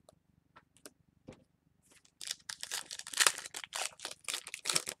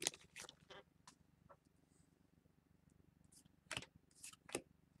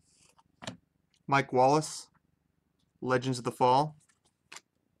 Mike Wallace, Legends of the Fall.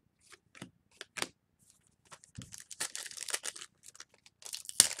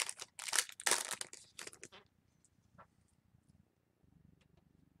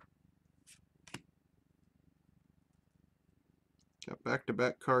 Got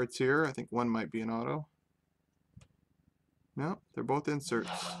back-to-back cards here. I think one might be an auto. No, they're both inserts.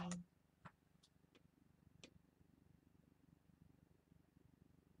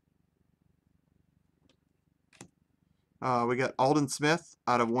 We got Alden Smith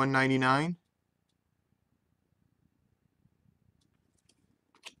out of 199.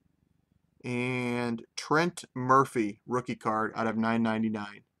 And Trent Murphy, rookie card, out of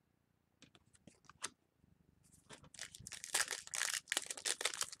 999.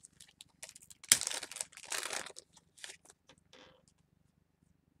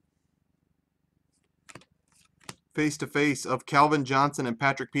 Face-to-face of Calvin Johnson and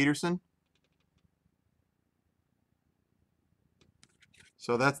Patrick Peterson.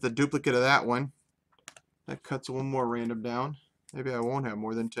 So that's the duplicate of that one. That cuts one more random down. Maybe I won't have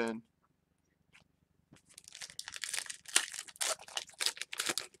more than 10.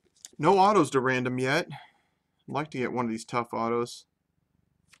 No autos to random yet. I'd like to get one of these tough autos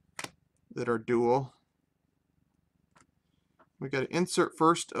that are dual. We got an insert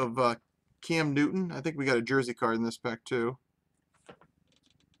first of Cam Newton. I think we got a jersey card in this pack too.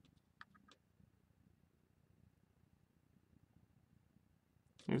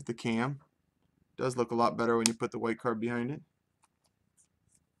 Here's the Cam. Does look a lot better when you put the white card behind it.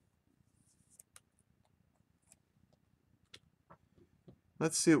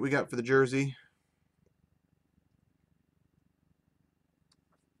 Let's see what we got for the jersey.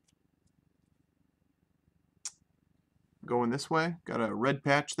 Going this way. Got a red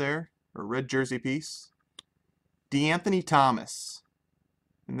patch there, or red jersey piece. D'Anthony Thomas.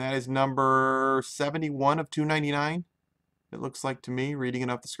 And that is number 71 of 299. It looks like to me, reading it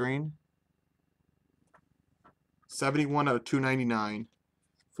off the screen. 71 out of 299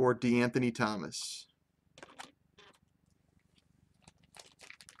 for D'Anthony Thomas.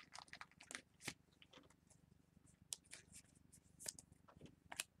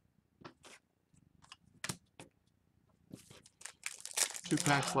 Two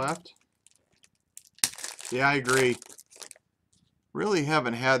packs left. Yeah, I agree. Really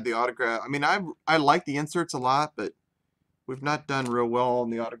haven't had the autograph. I mean, I like the inserts a lot, but we've not done real well on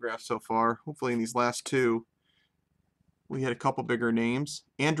the autograph so far. Hopefully in these last two, we had a couple bigger names.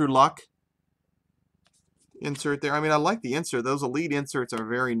 Andrew Luck. Insert there. I mean, I like the insert. Those Elite inserts are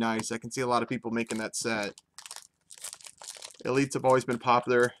very nice. I can see a lot of people making that set. Elites have always been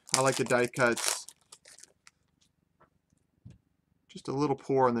popular. I like the die cuts. Just a little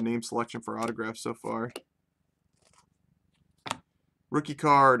poor on the name selection for autographs so far. Rookie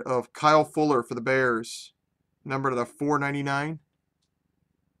card of Kyle Fuller for the Bears. Number to 499.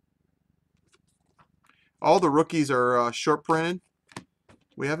 All the rookies are short printed.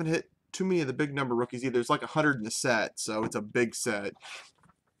 We haven't hit too many of the big number rookies either. There's like 100 in the set, so it's a big set.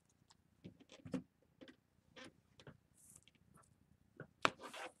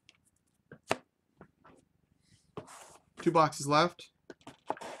 Two boxes left.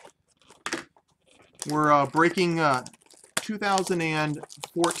 We're breaking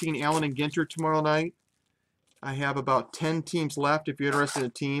 2014 Allen and Ginter tomorrow night. I have about 10 teams left. If you're interested in a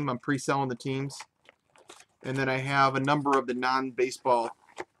team, I'm pre-selling the teams. And then I have a number of the non-baseball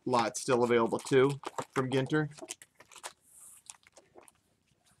lots still available too from Ginter.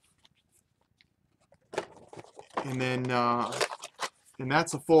 And then, and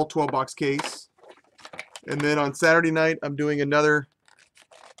that's a full 12-box case. And then on Saturday night, I'm doing another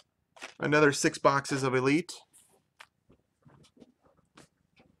 6 boxes of Elite.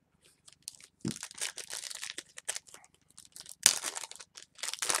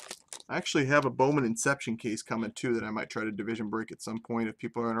 I actually have a Bowman Inception case coming too that I might try to division break at some point if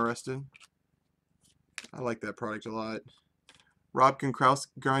people are interested. I like that product a lot. Rob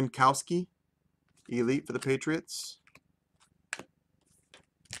Gronkowski, Elite for the Patriots.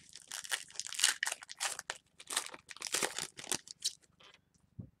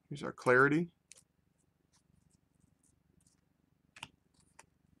 Here's our Clarity.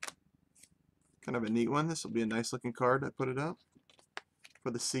 Kind of a neat one. This will be a nice looking card. I put it up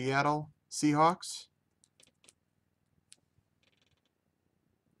for the Seattle Seahawks.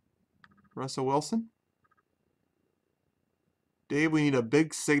 Russell Wilson. Dave, we need a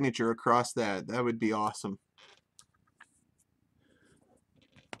big signature across that. That would be awesome.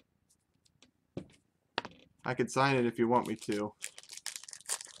 I could sign it if you want me to.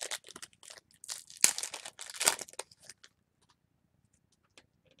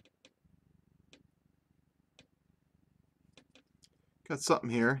 Got something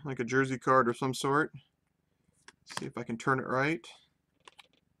here, like a jersey card of some sort. See if I can turn it right.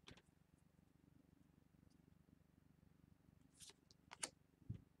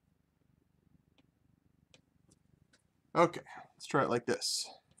 Okay, Let's try it like this.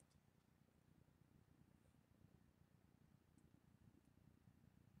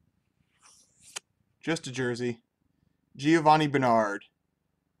 Just a jersey. Giovanni Bernard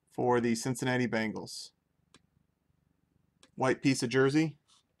for the Cincinnati Bengals. White piece of jersey.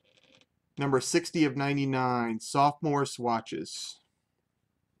 Number 60 of 99. Sophomore swatches.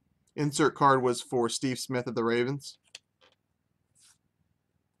 Insert card was for Steve Smith of the Ravens.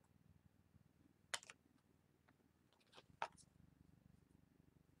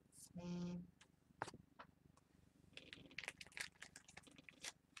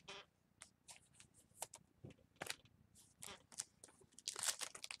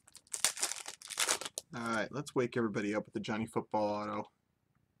 All right, let's wake everybody up with the Johnny Football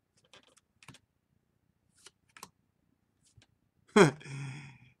auto.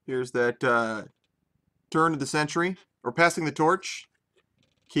 Here's that turn of the century, or passing the torch.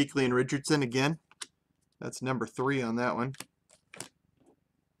 Kuechly and Richardson again. That's number 3 on that one.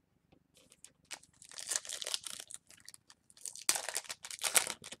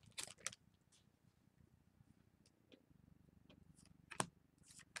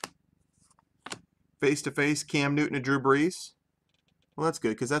 Face-to-face, Cam Newton and Drew Brees. Well, that's good,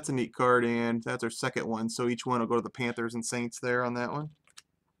 because that's a neat card, and that's our second one, so each one will go to the Panthers and Saints there on that one.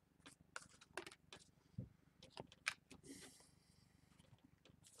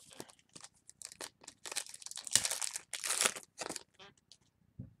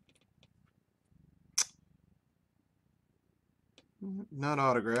 Not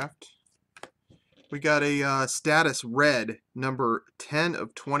autographed. We got a status red, number 10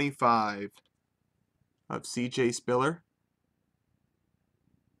 of 25 of C.J. Spiller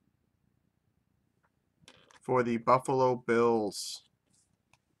for the Buffalo Bills.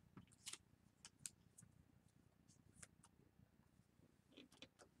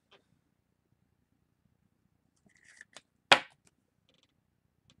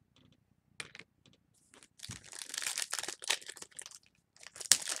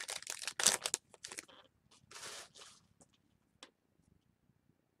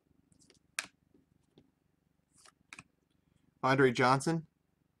 Andre Johnson,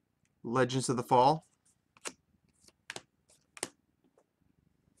 Legends of the Fall.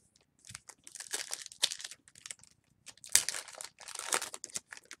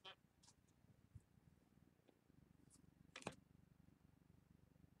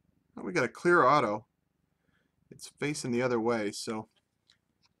 Oh, we got a clear auto. It's facing the other way, so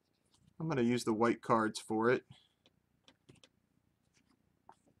I'm going to use the white cards for it.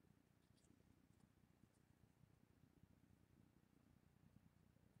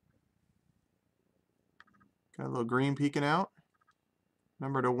 Got a little green peeking out.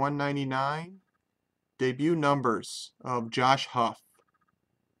 Number to 199. Debut numbers of Josh Huff.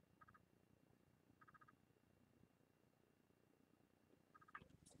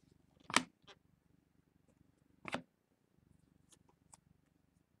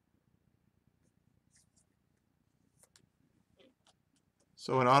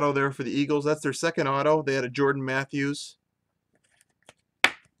 So an auto there for the Eagles. That's their second auto. They had a Jordan Matthews.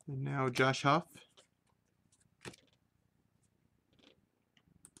 And now Josh Huff.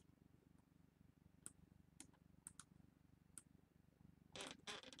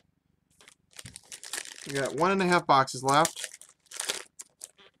 We got 1.5 boxes left.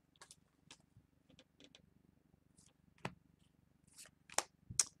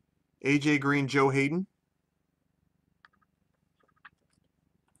 AJ Green, Joe Hayden.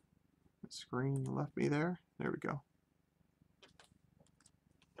 The screen left me there. There we go.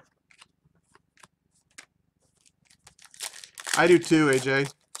 I do too,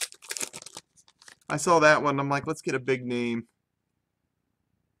 AJ. I saw that one. I'm like, let's get a big name.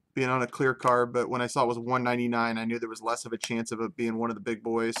 Being on a clear card, but when I saw it was 199, I knew there was less of a chance of it being one of the big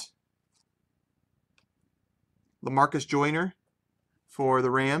boys. LaMarcus Joyner for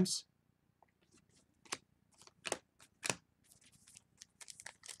the Rams.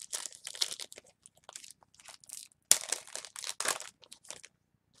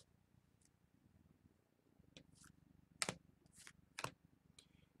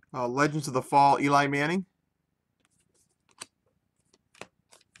 Legends of the Fall, Eli Manning.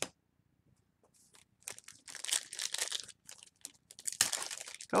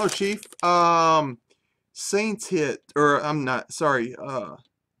 Hello, Chief. Saints hit, or I'm not, sorry.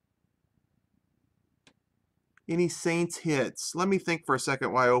 Any Saints hits? Let me think for a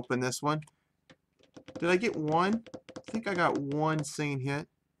second while I open this one. Did I get one? I think I got one Saint hit.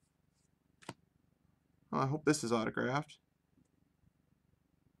 Oh, I hope this is autographed.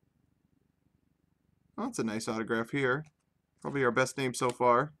 Oh, that's a nice autograph here. Probably our best name so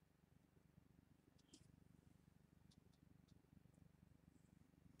far.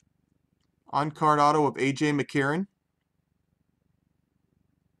 On-card auto of A.J. McCarron.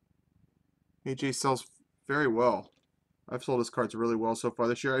 A.J. sells very well. I've sold his cards really well so far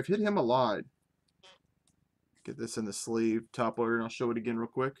this year. I've hit him a lot. Get this in the sleeve, top loader, and I'll show it again real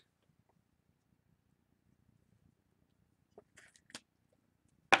quick.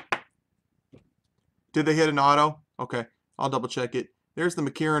 Did they hit an auto? Okay, I'll double check it. There's the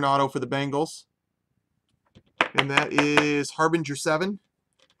McCarron auto for the Bengals. And that is Harbinger 7.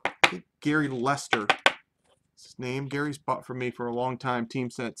 I think Gary Lester. His name. Gary's bought from me for a long time,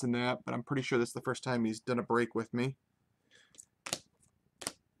 team sets and that, but I'm pretty sure this is the first time he's done a break with me.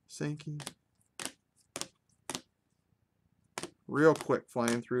 Sankey. Real quick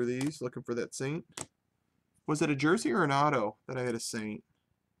flying through these, looking for that Saint. Was it a jersey or an auto that I had a Saint?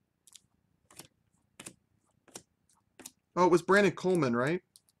 Oh, it was Brandon Coleman, right?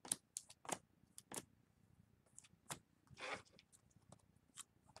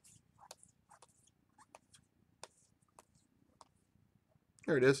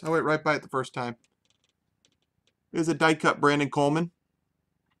 There it is. I went right by it the first time. It was a die cut Brandon Coleman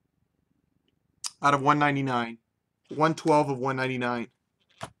out of 199. 112 of 199.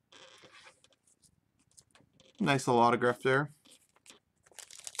 Nice little autograph there.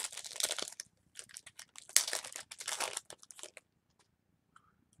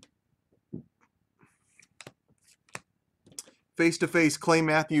 Face-to-face, Clay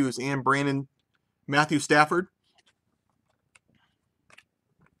Matthews and Matthew Stafford.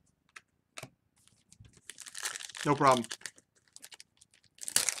 No problem.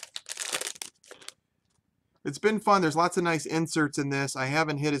 It's been fun. There's lots of nice inserts in this. I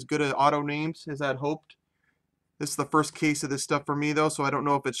haven't hit as good at auto names as I'd hoped. This is the first case of this stuff for me, though, so I don't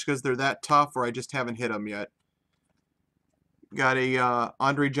know if it's because they're that tough or I just haven't hit them yet. Got a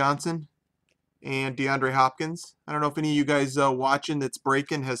Andre Johnson and DeAndre Hopkins. I don't know if any of you guys watching that's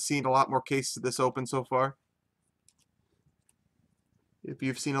breaking has seen a lot more cases of this open so far. If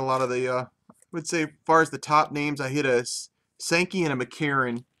you've seen a lot of the, I would say as far as the top names, I hit a Sankey and a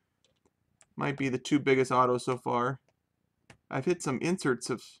McCarron. Might be the two biggest autos so far. I've hit some inserts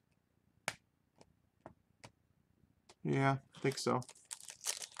of, yeah, I think so.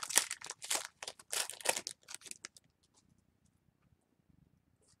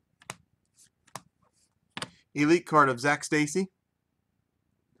 Elite card of Zach Stacy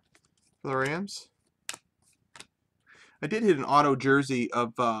for the Rams. I did hit an auto jersey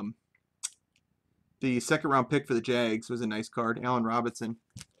of the second round pick for the Jags. It was a nice card. Allen Robinson.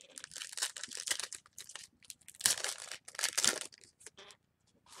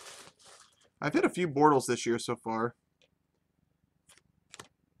 I've hit a few Bortles this year so far.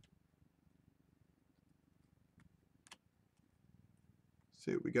 Let's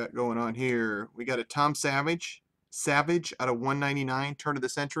see what we got going on here. We got a Tom Savage. Savage out of 199, turn of the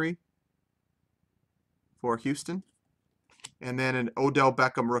century for Houston. And then an Odell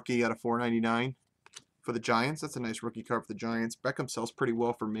Beckham rookie out of 499 for the Giants. That's a nice rookie card for the Giants. Beckham sells pretty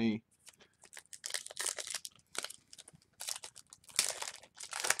well for me.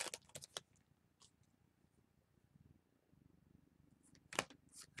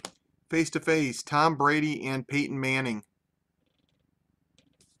 Face-to-face, Tom Brady and Peyton Manning.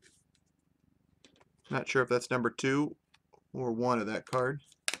 Not sure if that's number 2 or 1 of that card.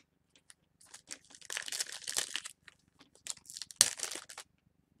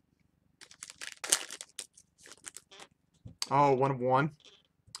 Oh, 1 of 1.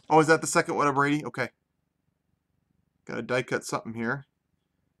 Oh, is that the second one of Brady? Okay. Got to die cut something here.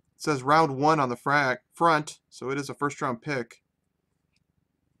 It says round 1 on the front, so it is a first round pick.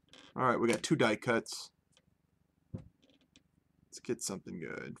 All right, we got 2 die cuts. Let's get something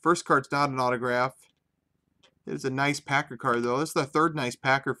good. First card's not an autograph. It is a nice Packer card, though. This is the third nice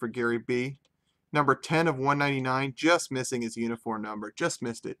Packer for Gary B. Number 10 of 199, just missing his uniform number. Just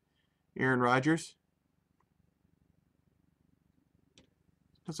missed it. Aaron Rodgers.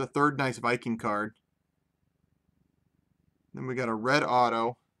 That's a third nice Viking card. Then we got a red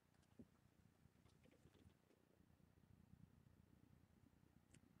auto.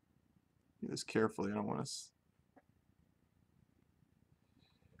 Do this carefully. I don't want to.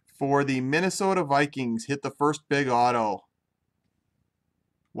 For the Minnesota Vikings, hit the first big auto.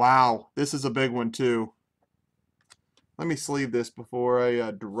 Wow, this is a big one too. Let me sleeve this before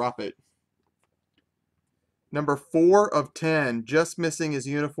I drop it. Number 4 of 10, just missing his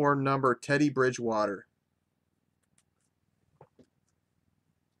uniform number, Teddy Bridgewater.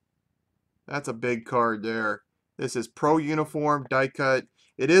 That's a big card there. This is pro uniform, die cut.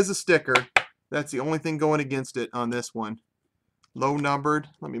 It is a sticker. That's the only thing going against it on this one. Low numbered.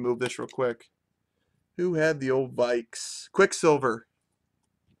 Let me move this real quick. Who had the old Vikes? Quicksilver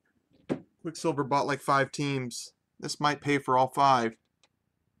Quicksilver bought like 5 teams. This might pay for all 5.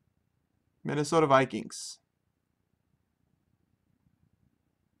 Minnesota Vikings.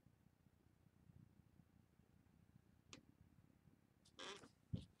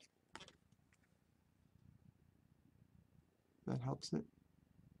 That helps it.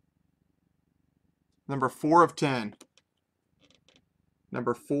 Number 4 of 10.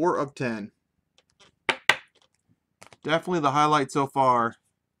 Number 4 of 10. Definitely the highlight so far.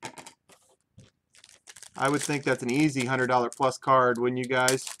 I would think that's an easy $100 plus card, wouldn't you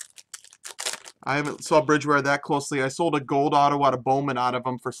guys? I haven't saw Bridgewater that closely. I sold a gold auto out of Bowman out of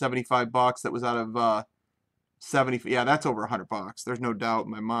them for 75 bucks. That was out of 70. Yeah, that's over 100 bucks. There's no doubt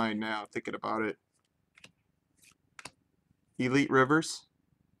in my mind now thinking about it. Elite Rivers.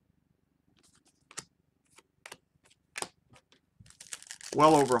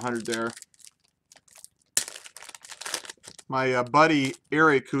 Well over 100 there. My buddy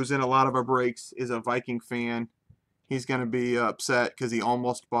Eric, who's in a lot of our breaks, is a Viking fan. He's going to be upset because he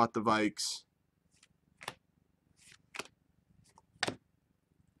almost bought the Vikes.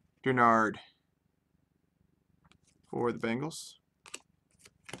 Bernard for the Bengals.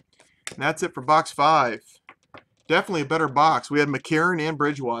 And that's it for box 5. Definitely a better box. We had McCarron and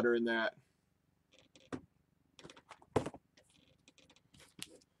Bridgewater in that.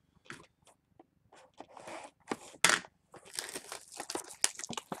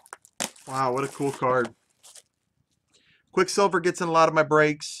 Wow, what a cool card. Quicksilver gets in a lot of my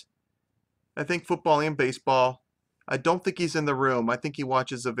breaks. I think football and baseball. I don't think he's in the room. I think he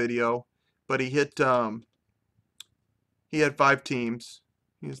watches the video. But he hit, he had 5 teams.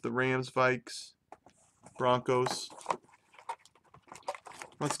 He has the Rams, Vikes, Broncos.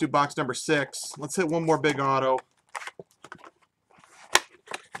 Let's do box number 6. Let's hit one more big auto.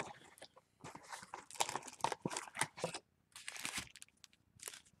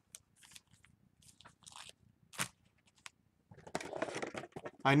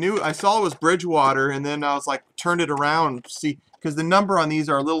 I saw it was Bridgewater, and then I was like, turned it around, see, because the number on these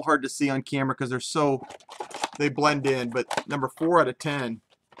are a little hard to see on camera because they blend in. But number 4 out of 10.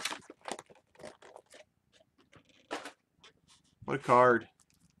 What a card.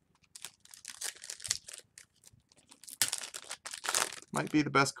 Might be the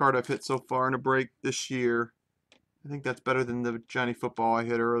best card I've hit so far in a break this year. I think that's better than the Johnny Football I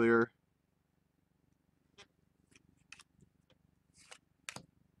hit earlier.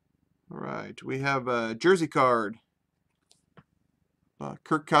 All right, we have a jersey card.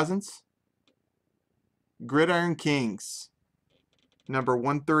 Kirk Cousins. Gridiron Kings. Number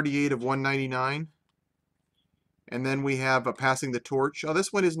 138 of 199. And then we have a Passing the Torch. Oh,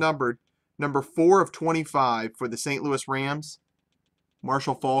 this one is numbered. Number 4 of 25 for the St. Louis Rams.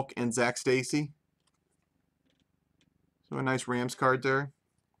 Marshall Faulk and Zach Stacy. So a nice Rams card there.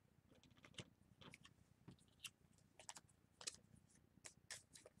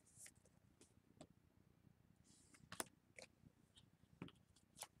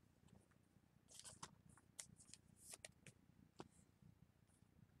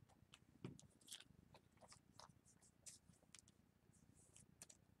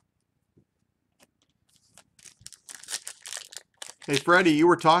 Hey, Freddie, you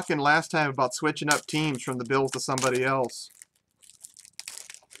were talking last time about switching up teams from the Bills to somebody else.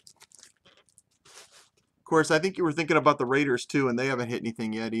 Of course, I think you were thinking about the Raiders too, and they haven't hit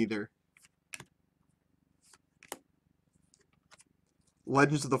anything yet either.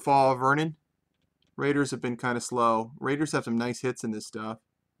 Legends of the Fall of Vernon. Raiders have been kind of slow. Raiders have some nice hits in this stuff.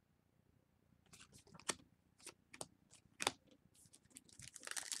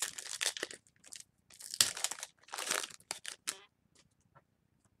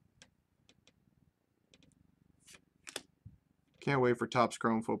 Can't wait for Topps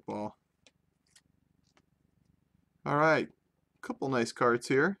Chrome football. All right, couple nice cards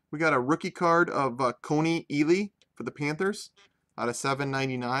here. We got a rookie card of Coney Ely for the Panthers out of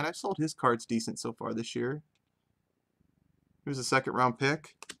 $7.99. I've sold his cards decent so far this year. Here's a second-round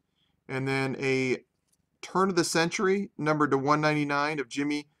pick. And then a turn of the century, numbered to 199 of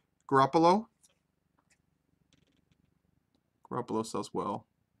Jimmy Garoppolo. Garoppolo sells well.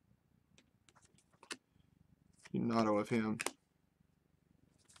 An auto of him.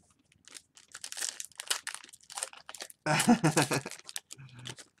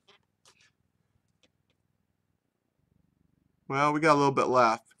 Well, we got a little bit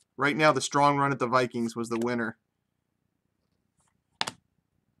left. Right now, the strong run at the Vikings was the winner.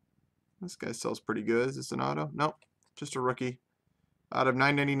 This guy sells pretty good. Is this an auto? Nope, just a rookie. Out of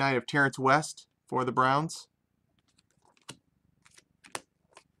 $9.99 of Terrence West for the Browns.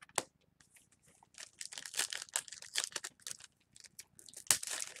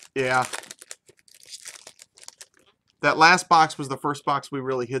 Yeah, That last box was the first box we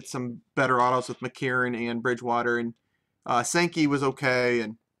really hit some better autos with McCarron and Bridgewater, and Sankey was okay,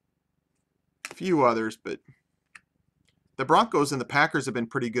 and a few others, but the Broncos and the Packers have been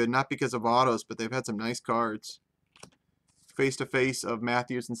pretty good, not because of autos, but they've had some nice cards. Face-to-face of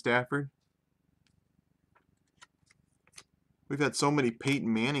Matthews and Stafford. We've had so many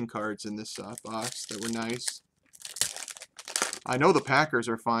Peyton Manning cards in this box that were nice. I know the Packers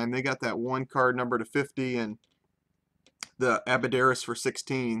are fine. They got that one card number to 50 and the Abadaris for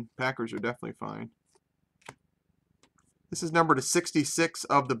 16. Packers are definitely fine. This is number to 66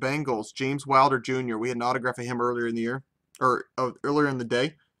 of the Bengals, James Wilder Jr. We had an autograph of him earlier in the year, or earlier in the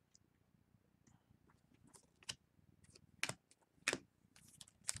day.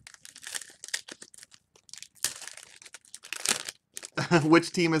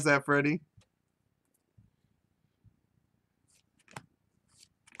 Which team is that, Freddie?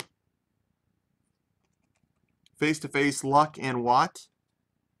 Face-to-face, Luck and Watt.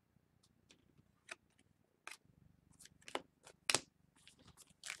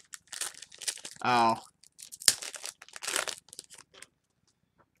 Oh.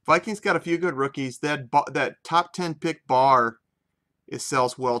 Vikings got a few good rookies. That top 10 pick Barr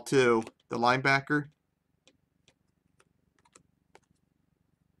sells well too. The linebacker.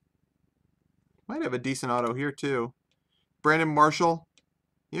 Might have a decent auto here too. Brandon Marshall.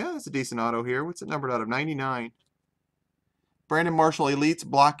 Yeah, that's a decent auto here. What's it numbered out of? 99. Brandon Marshall Elites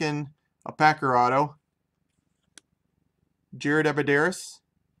blocking a Packer auto. Jared Abadaris.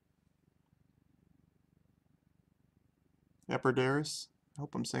 Abadaris. I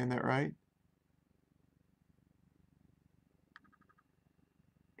hope I'm saying that right.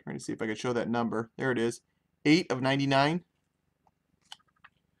 Trying to see if I can show that number. There it is. 8 of 99.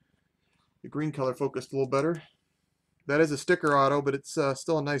 The green color focused a little better. That is a sticker auto, but it's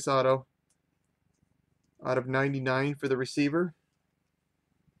still a nice auto. Out of 99 for the receiver.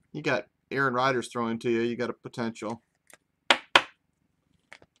 You got Aaron Rodgers throwing to you. You got a potential.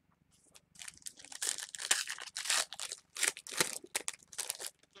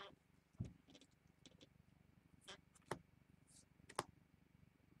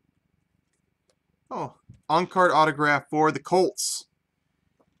 Oh, on-card autograph for the Colts.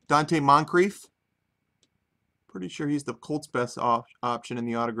 Dante Moncrief. Pretty sure he's the Colts' best option in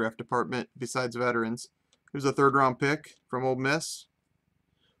the autograph department besides veterans. He was a third-round pick from Ole Miss.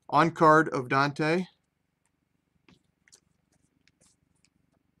 On-card of Dante.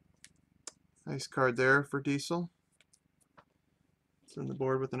 Nice card there for Diesel. It's on the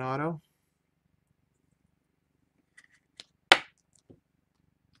board with an auto.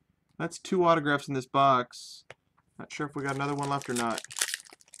 That's 2 autographs in this box. Not sure if we got another one left or not.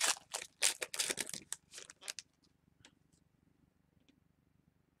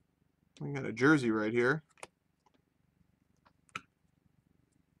 We got a jersey right here.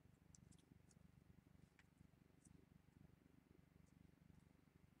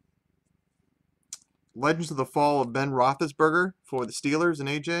 Legends of the Fall of Ben Roethlisberger for the Steelers and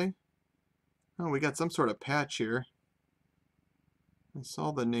AJ. Oh, we got some sort of patch here. I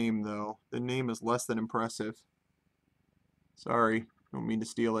saw the name, though. The name is less than impressive. Sorry, don't mean to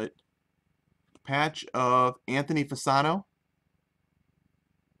steal it. Patch of Anthony Fasano.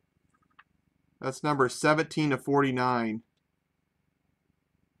 That's number 17 of 49.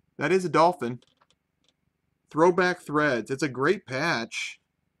 That is a Dolphin. Throwback Threads. It's a great patch.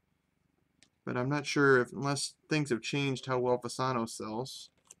 But I'm not sure if, unless things have changed, how well Fasano sells.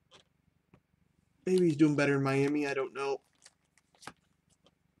 Maybe he's doing better in Miami. I don't know.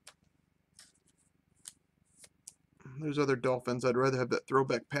 There's other Dolphins. I'd rather have that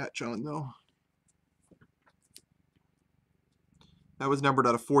throwback patch on, though. That was numbered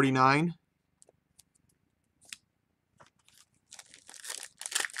out of 49.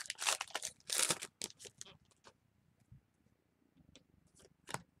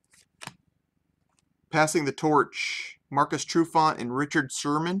 Passing the torch, Marcus Trufant and Richard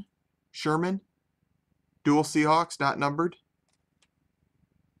Sherman. Dual Seahawks, not numbered.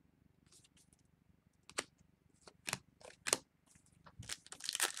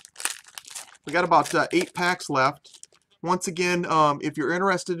 We got about 8 packs left. Once again, if you're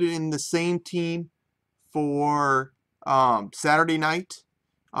interested in the same team for Saturday night,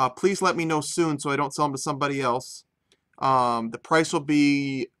 please let me know soon so I don't sell them to somebody else. The price will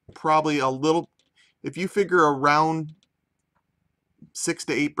be probably a little, if you figure around 6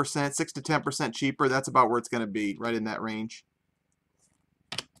 to 8%, 6 to 10% cheaper, that's about where it's going to be, right in that range.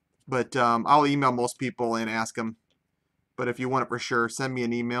 But I'll email most people and ask them. But if you want it for sure, send me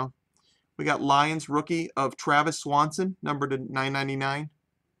an email. We got Lions rookie of Travis Swanson, numbered to 999.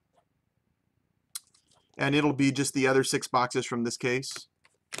 and it'll be just the other 6 boxes from this case.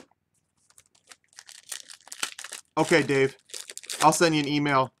 Okay, Dave, I'll send you an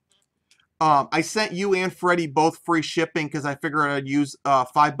email. I sent you and Freddie both free shipping because I figured I'd use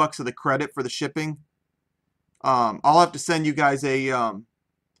 $5 of the credit for the shipping. I'll have to send you guys a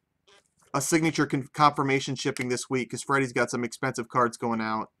signature confirmation shipping this week because Freddie's got some expensive cards going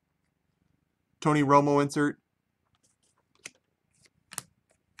out. Tony Romo insert.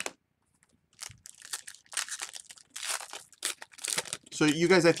 So you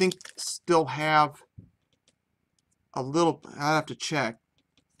guys, I think, still have a little. I have to check.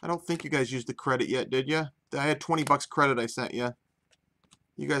 I don't think you guys used the credit yet, did you? I had $20 credit I sent you.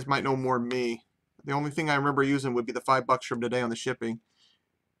 You guys might know more than me. The only thing I remember using would be the $5 from today on the shipping.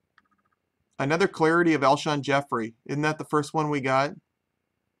 Another clarity of Alshon Jeffrey. Isn't that the first one we got?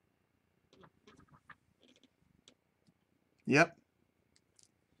 Yep.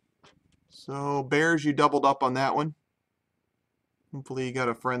 So Bears, you doubled up on that one. Hopefully you got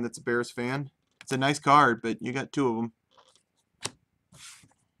a friend that's a Bears fan. It's a nice card, but you got 2 of them.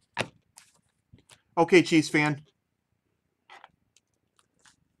 Okay, Chiefs fan.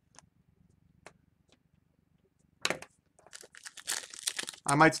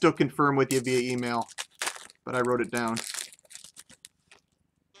 I might still confirm with you via email, but I wrote it down.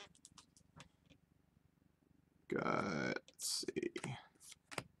 Let's see.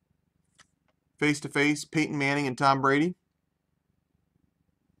 Face-to-face, Peyton Manning and Tom Brady.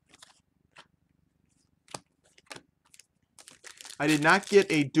 I did not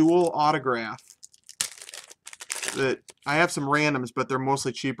get a dual autograph. I have some randoms, but they're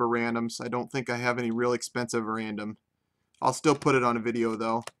mostly cheaper randoms. I don't think I have any real expensive random. I'll still put it on a video,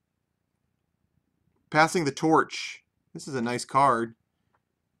 though. Passing the torch. This is a nice card.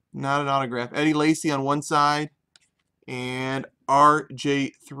 Not an autograph. Eddie Lacy on one side and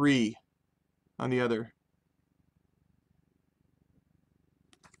RJ3 on the other.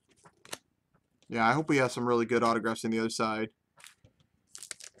 Yeah, I hope we have some really good autographs on the other side.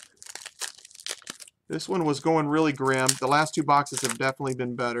 This one was going really grim. The last 2 boxes have definitely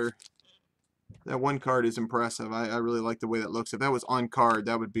been better. That one card is impressive. I really like the way that looks. If that was on card,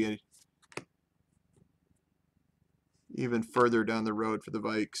 that would be even further down the road for the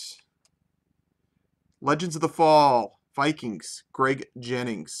Vikes. Legends of the Fall, Vikings, Greg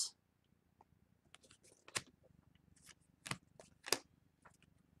Jennings.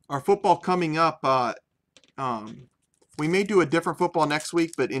 Our football coming up, we may do a different football next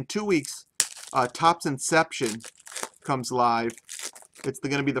week, but in 2 weeks, Topps Inception comes live. It's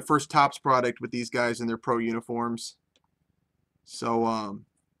going to be the first Topps product with these guys in their pro uniforms. So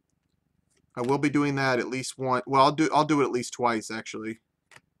I will be doing that at least one. Well, I'll do it at least twice actually.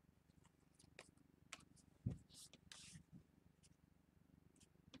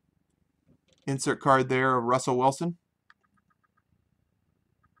 Insert card there of Russell Wilson.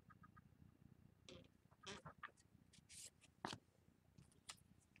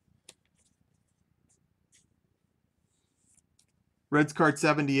 Reds card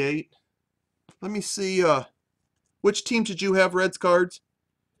 78. Let me see. Which team did you have Reds cards?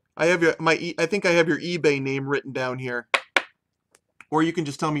 I have I think I have your eBay name written down here. Or you can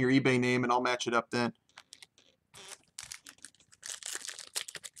just tell me your eBay name and I'll match it up then.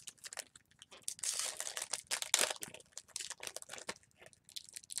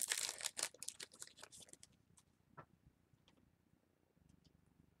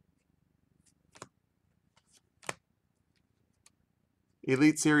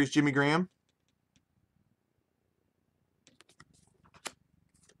 Elite Series Jimmy Graham.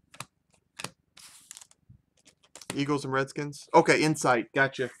 Eagles and Redskins. Okay, Insight.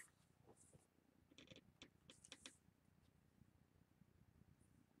 Gotcha.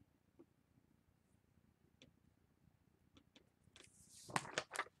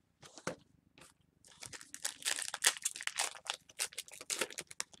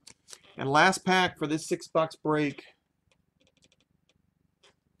 And last pack for this $6 break.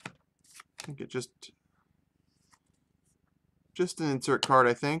 I think it just an insert card,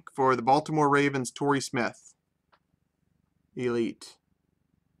 I think, for the Baltimore Ravens, Torrey Smith. Elite.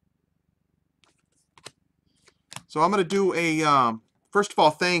 So I'm going to do a, first of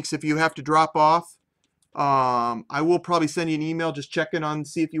all, thanks if you have to drop off. I will probably send you an email just checking on,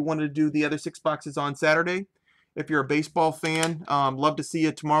 see if you wanted to do the other 6 boxes on Saturday. If you're a baseball fan, love to see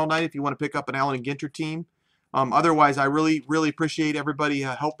you tomorrow night if you want to pick up an Allen and Ginter team. Otherwise, I really appreciate everybody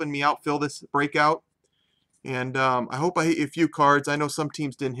helping me out fill this breakout. And I hope I hit you a few cards. I know some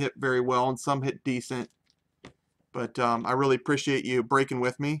teams didn't hit very well and some hit decent. But I really appreciate you breaking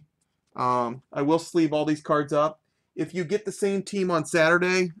with me. I will sleeve all these cards up. If you get the same team on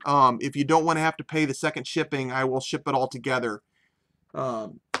Saturday, if you don't want to have to pay the second shipping, I will ship it all together.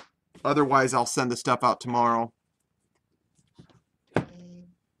 Um, Otherwise, I'll send the stuff out tomorrow.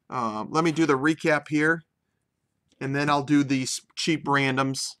 Let me do the recap here, and then I'll do these cheap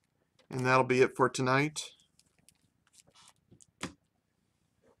randoms, and that'll be it for tonight.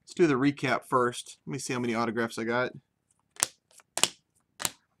 Let's do the recap first. Let me see how many autographs I got.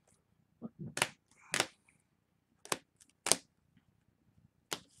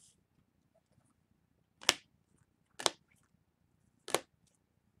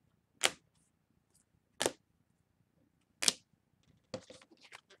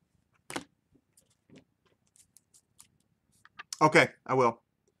 Okay, I will.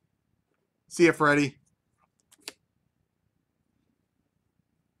 See you, Freddie.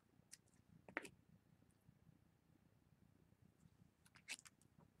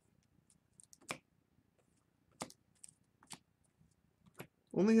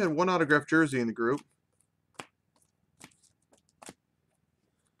 Only had one autographed jersey in the group.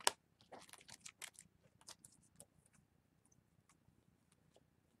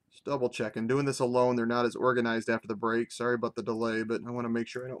 Just double checking. Doing this alone, they're not as organized after the break. Sorry about the delay, but I want to make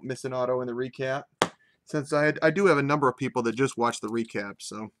sure I don't miss an auto in the recap. Since I do have a number of people that just watch the recap,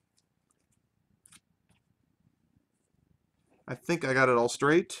 so I think I got it all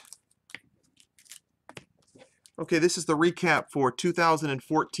straight. Okay, this is the recap for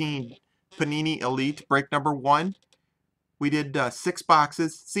 2014 Panini Elite, break number 1. We did 6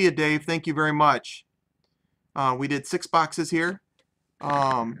 boxes. See you, Dave. Thank you very much. We did 6 boxes here.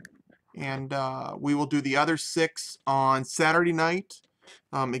 And we will do the other 6 on Saturday night.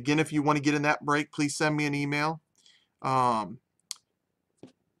 Again, if you want to get in that break, please send me an email.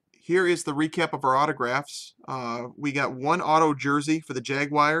 Here is the recap of our autographs. We got 1 auto jersey for the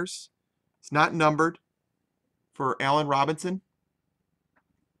Jaguars. It's not numbered, for Allen Robinson.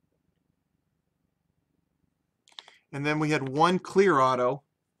 And then we had 1 clear auto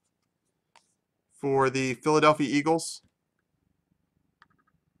for the Philadelphia Eagles,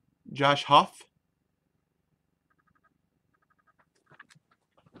 Josh Huff.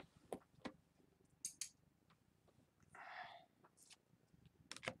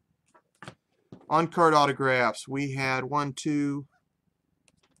 On-card autographs, we had 1, 2,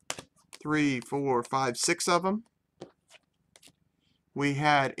 3, 4, 5, 6 of them. We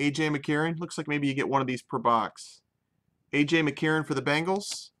had A.J. McCarron. Looks like maybe you get one of these per box. A.J. McCarron for the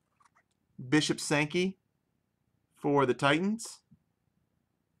Bengals. Bishop Sankey for the Titans.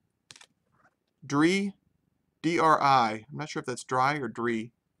 Dree, D-R-I. I'm not sure if that's Dry or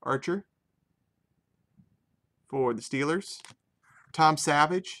Dree. Archer for the Steelers. Tom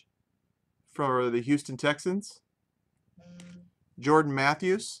Savage for the Houston Texans. Jordan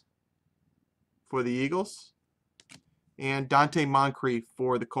Matthews for the Eagles. And Dante Moncrief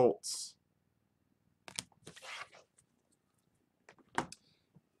for the Colts.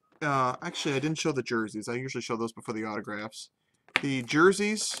 Actually, I didn't show the jerseys. I usually show those before the autographs. The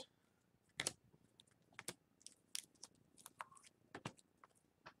jerseys,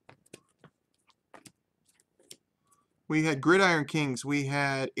 we had Gridiron Kings. We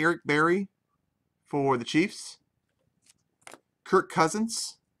had Eric Berry for the Chiefs. Kirk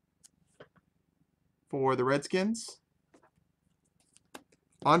Cousins for the Redskins.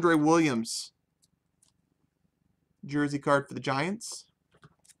 Andre Williams, jersey card for the Giants.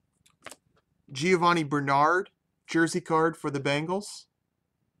 Giovanni Bernard, jersey card for the Bengals.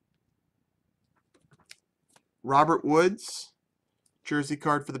 Robert Woods, jersey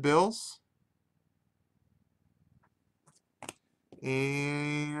card for the Bills.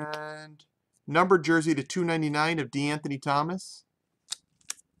 And numbered jersey to 299 of DeAnthony Thomas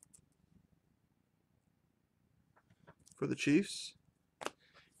for the Chiefs.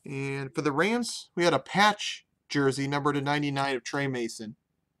 And for the Rams, we had a patch jersey numbered to 99 of Trey Mason.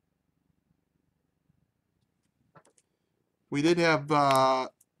 We did have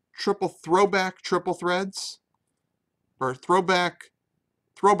throwback triple threads, or throwback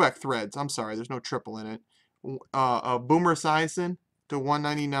threads. I'm sorry, there's no triple in it. Boomer Esiason to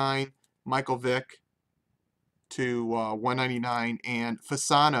 199, Michael Vick to 199, and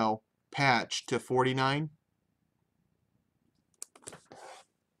Fasano patch to 49.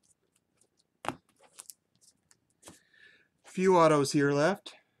 Few autos here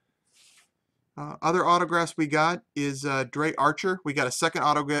left. Other autographs we got is Dre Archer. We got a second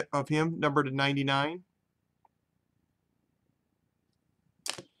autograph of him, numbered to 99.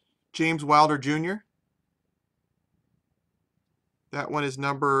 James Wilder Jr. That one is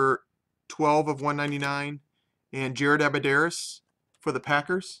number 12 of 199. And Jared Abadaris for the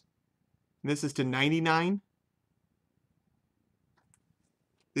Packers. And this is to 99.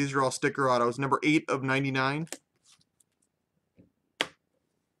 These are all sticker autos. Number 8 of 99.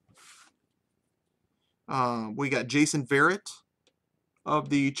 We got Jason Verrett of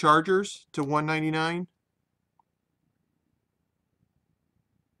the Chargers to 199.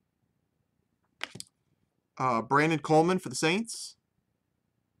 Brandon Coleman for the Saints.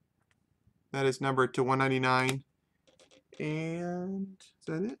 That is numbered to 199. And is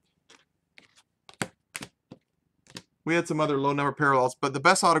that it? We had some other low number parallels, but the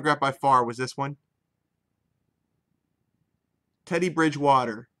best autograph by far was this one. Teddy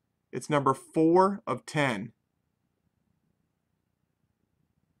Bridgewater. It's number 4 of 10.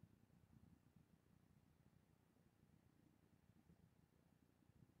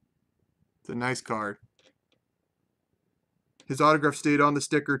 It's a nice card. His autograph stayed on the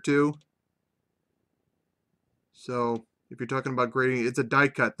sticker too. So if you're talking about grading, it's a die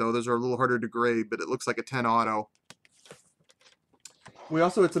cut though. Those are a little harder to grade, but it looks like a 10 auto. We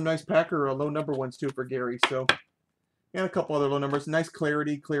also had some nice Packer low number ones too for Gary. So, and a couple other low numbers. Nice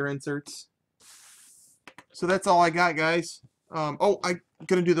clarity, clear inserts. So that's all I got, guys. Oh, I'm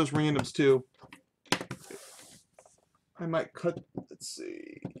gonna do those randoms too. I might cut. Let's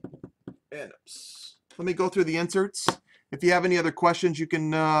see. Randoms. Let me go through the inserts. If you have any other questions, you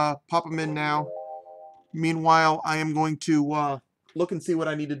can pop them in now. Meanwhile, I am going to look and see what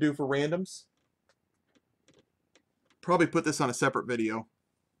I need to do for randoms. Probably put this on a separate video.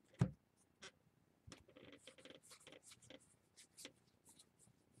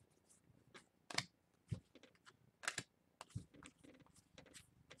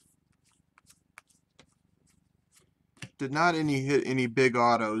 Did not hit any big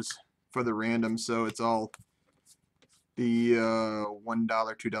autos for the random, so it's all the $1,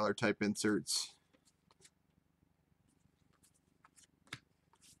 $2 type inserts.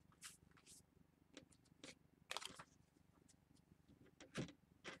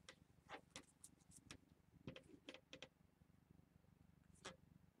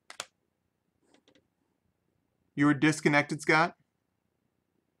 You were disconnected, Scott?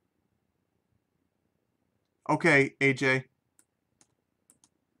 Okay, AJ.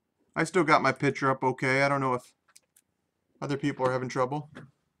 I still got my picture up okay. I don't know if other people are having trouble.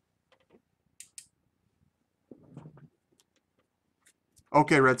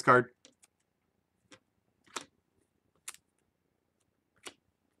 Okay, Reds card.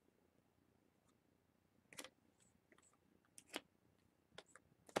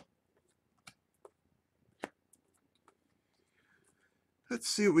 Let's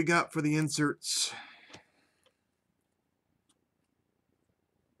see what we got for the inserts.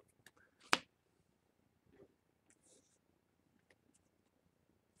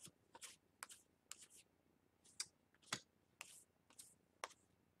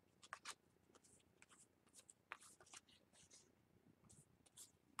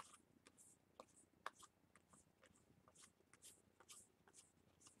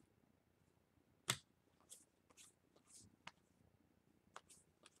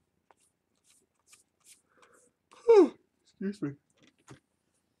 Excuse me.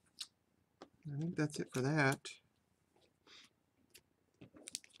 I think that's it for that.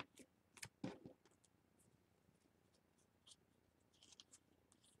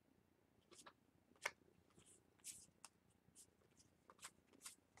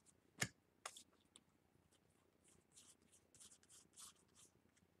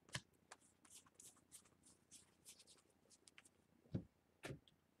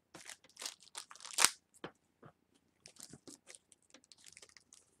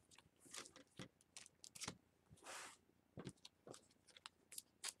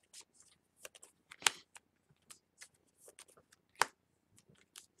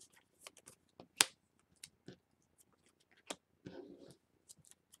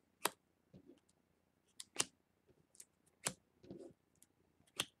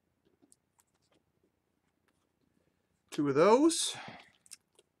 Two of those.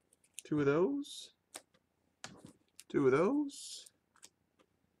 Two of those. Two of those.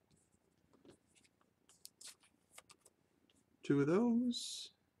 Two of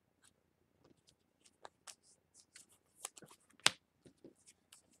those.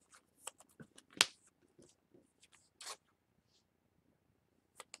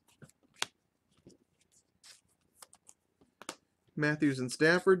 Matthews and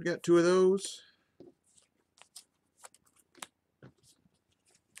Stafford got two of those.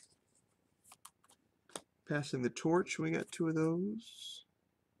 Passing the torch, we got two of those.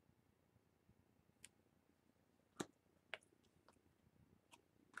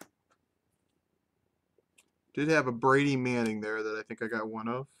 Did have a Brady Manning there that I think I got one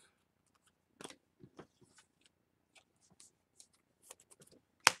of.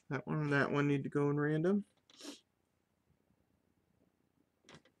 That one and that one need to go in random.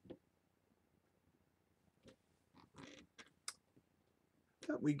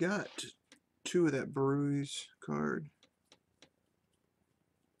 We got 2 of that Bruise card.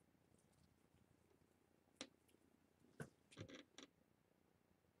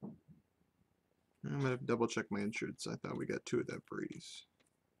 I'm gonna have to double check my insurance. I thought we got 2 of that Breeze.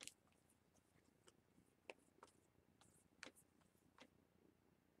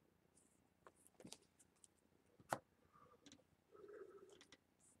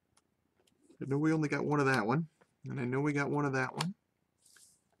 I know we only got 1 of that one, and I know we got 1 of that one.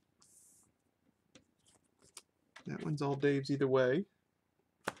 That one's all Dave's either way.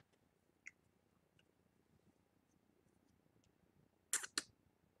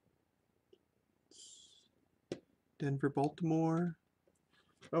 Denver, Baltimore.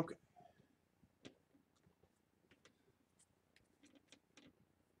 Okay.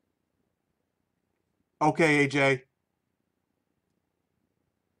 Okay, AJ.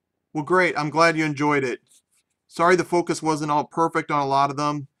 Well, great. I'm glad you enjoyed it. Sorry the focus wasn't all perfect on a lot of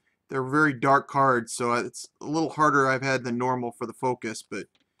them. They're very dark cards, so it's a little harder I've had than normal for the focus, but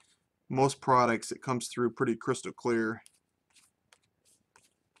most products it comes through pretty crystal clear.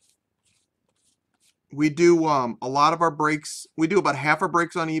 We do a lot of our breaks. We do about half our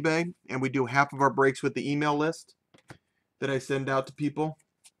breaks on eBay, and we do half of our breaks with the email list that I send out to people.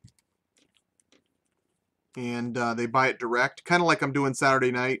 And they buy it direct, kind of like I'm doing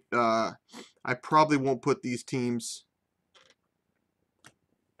Saturday night. I probably won't put these teams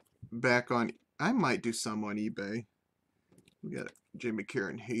back on. I might do some on eBay. We got Jay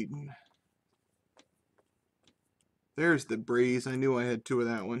McCarron, Hayden. There's the Breeze. I knew I had 2 of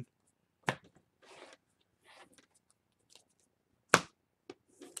that one.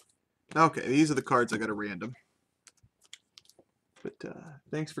 Okay, these are the cards I got at random. But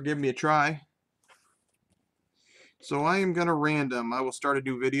thanks for giving me a try. So I am going to random. I will start a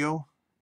new video.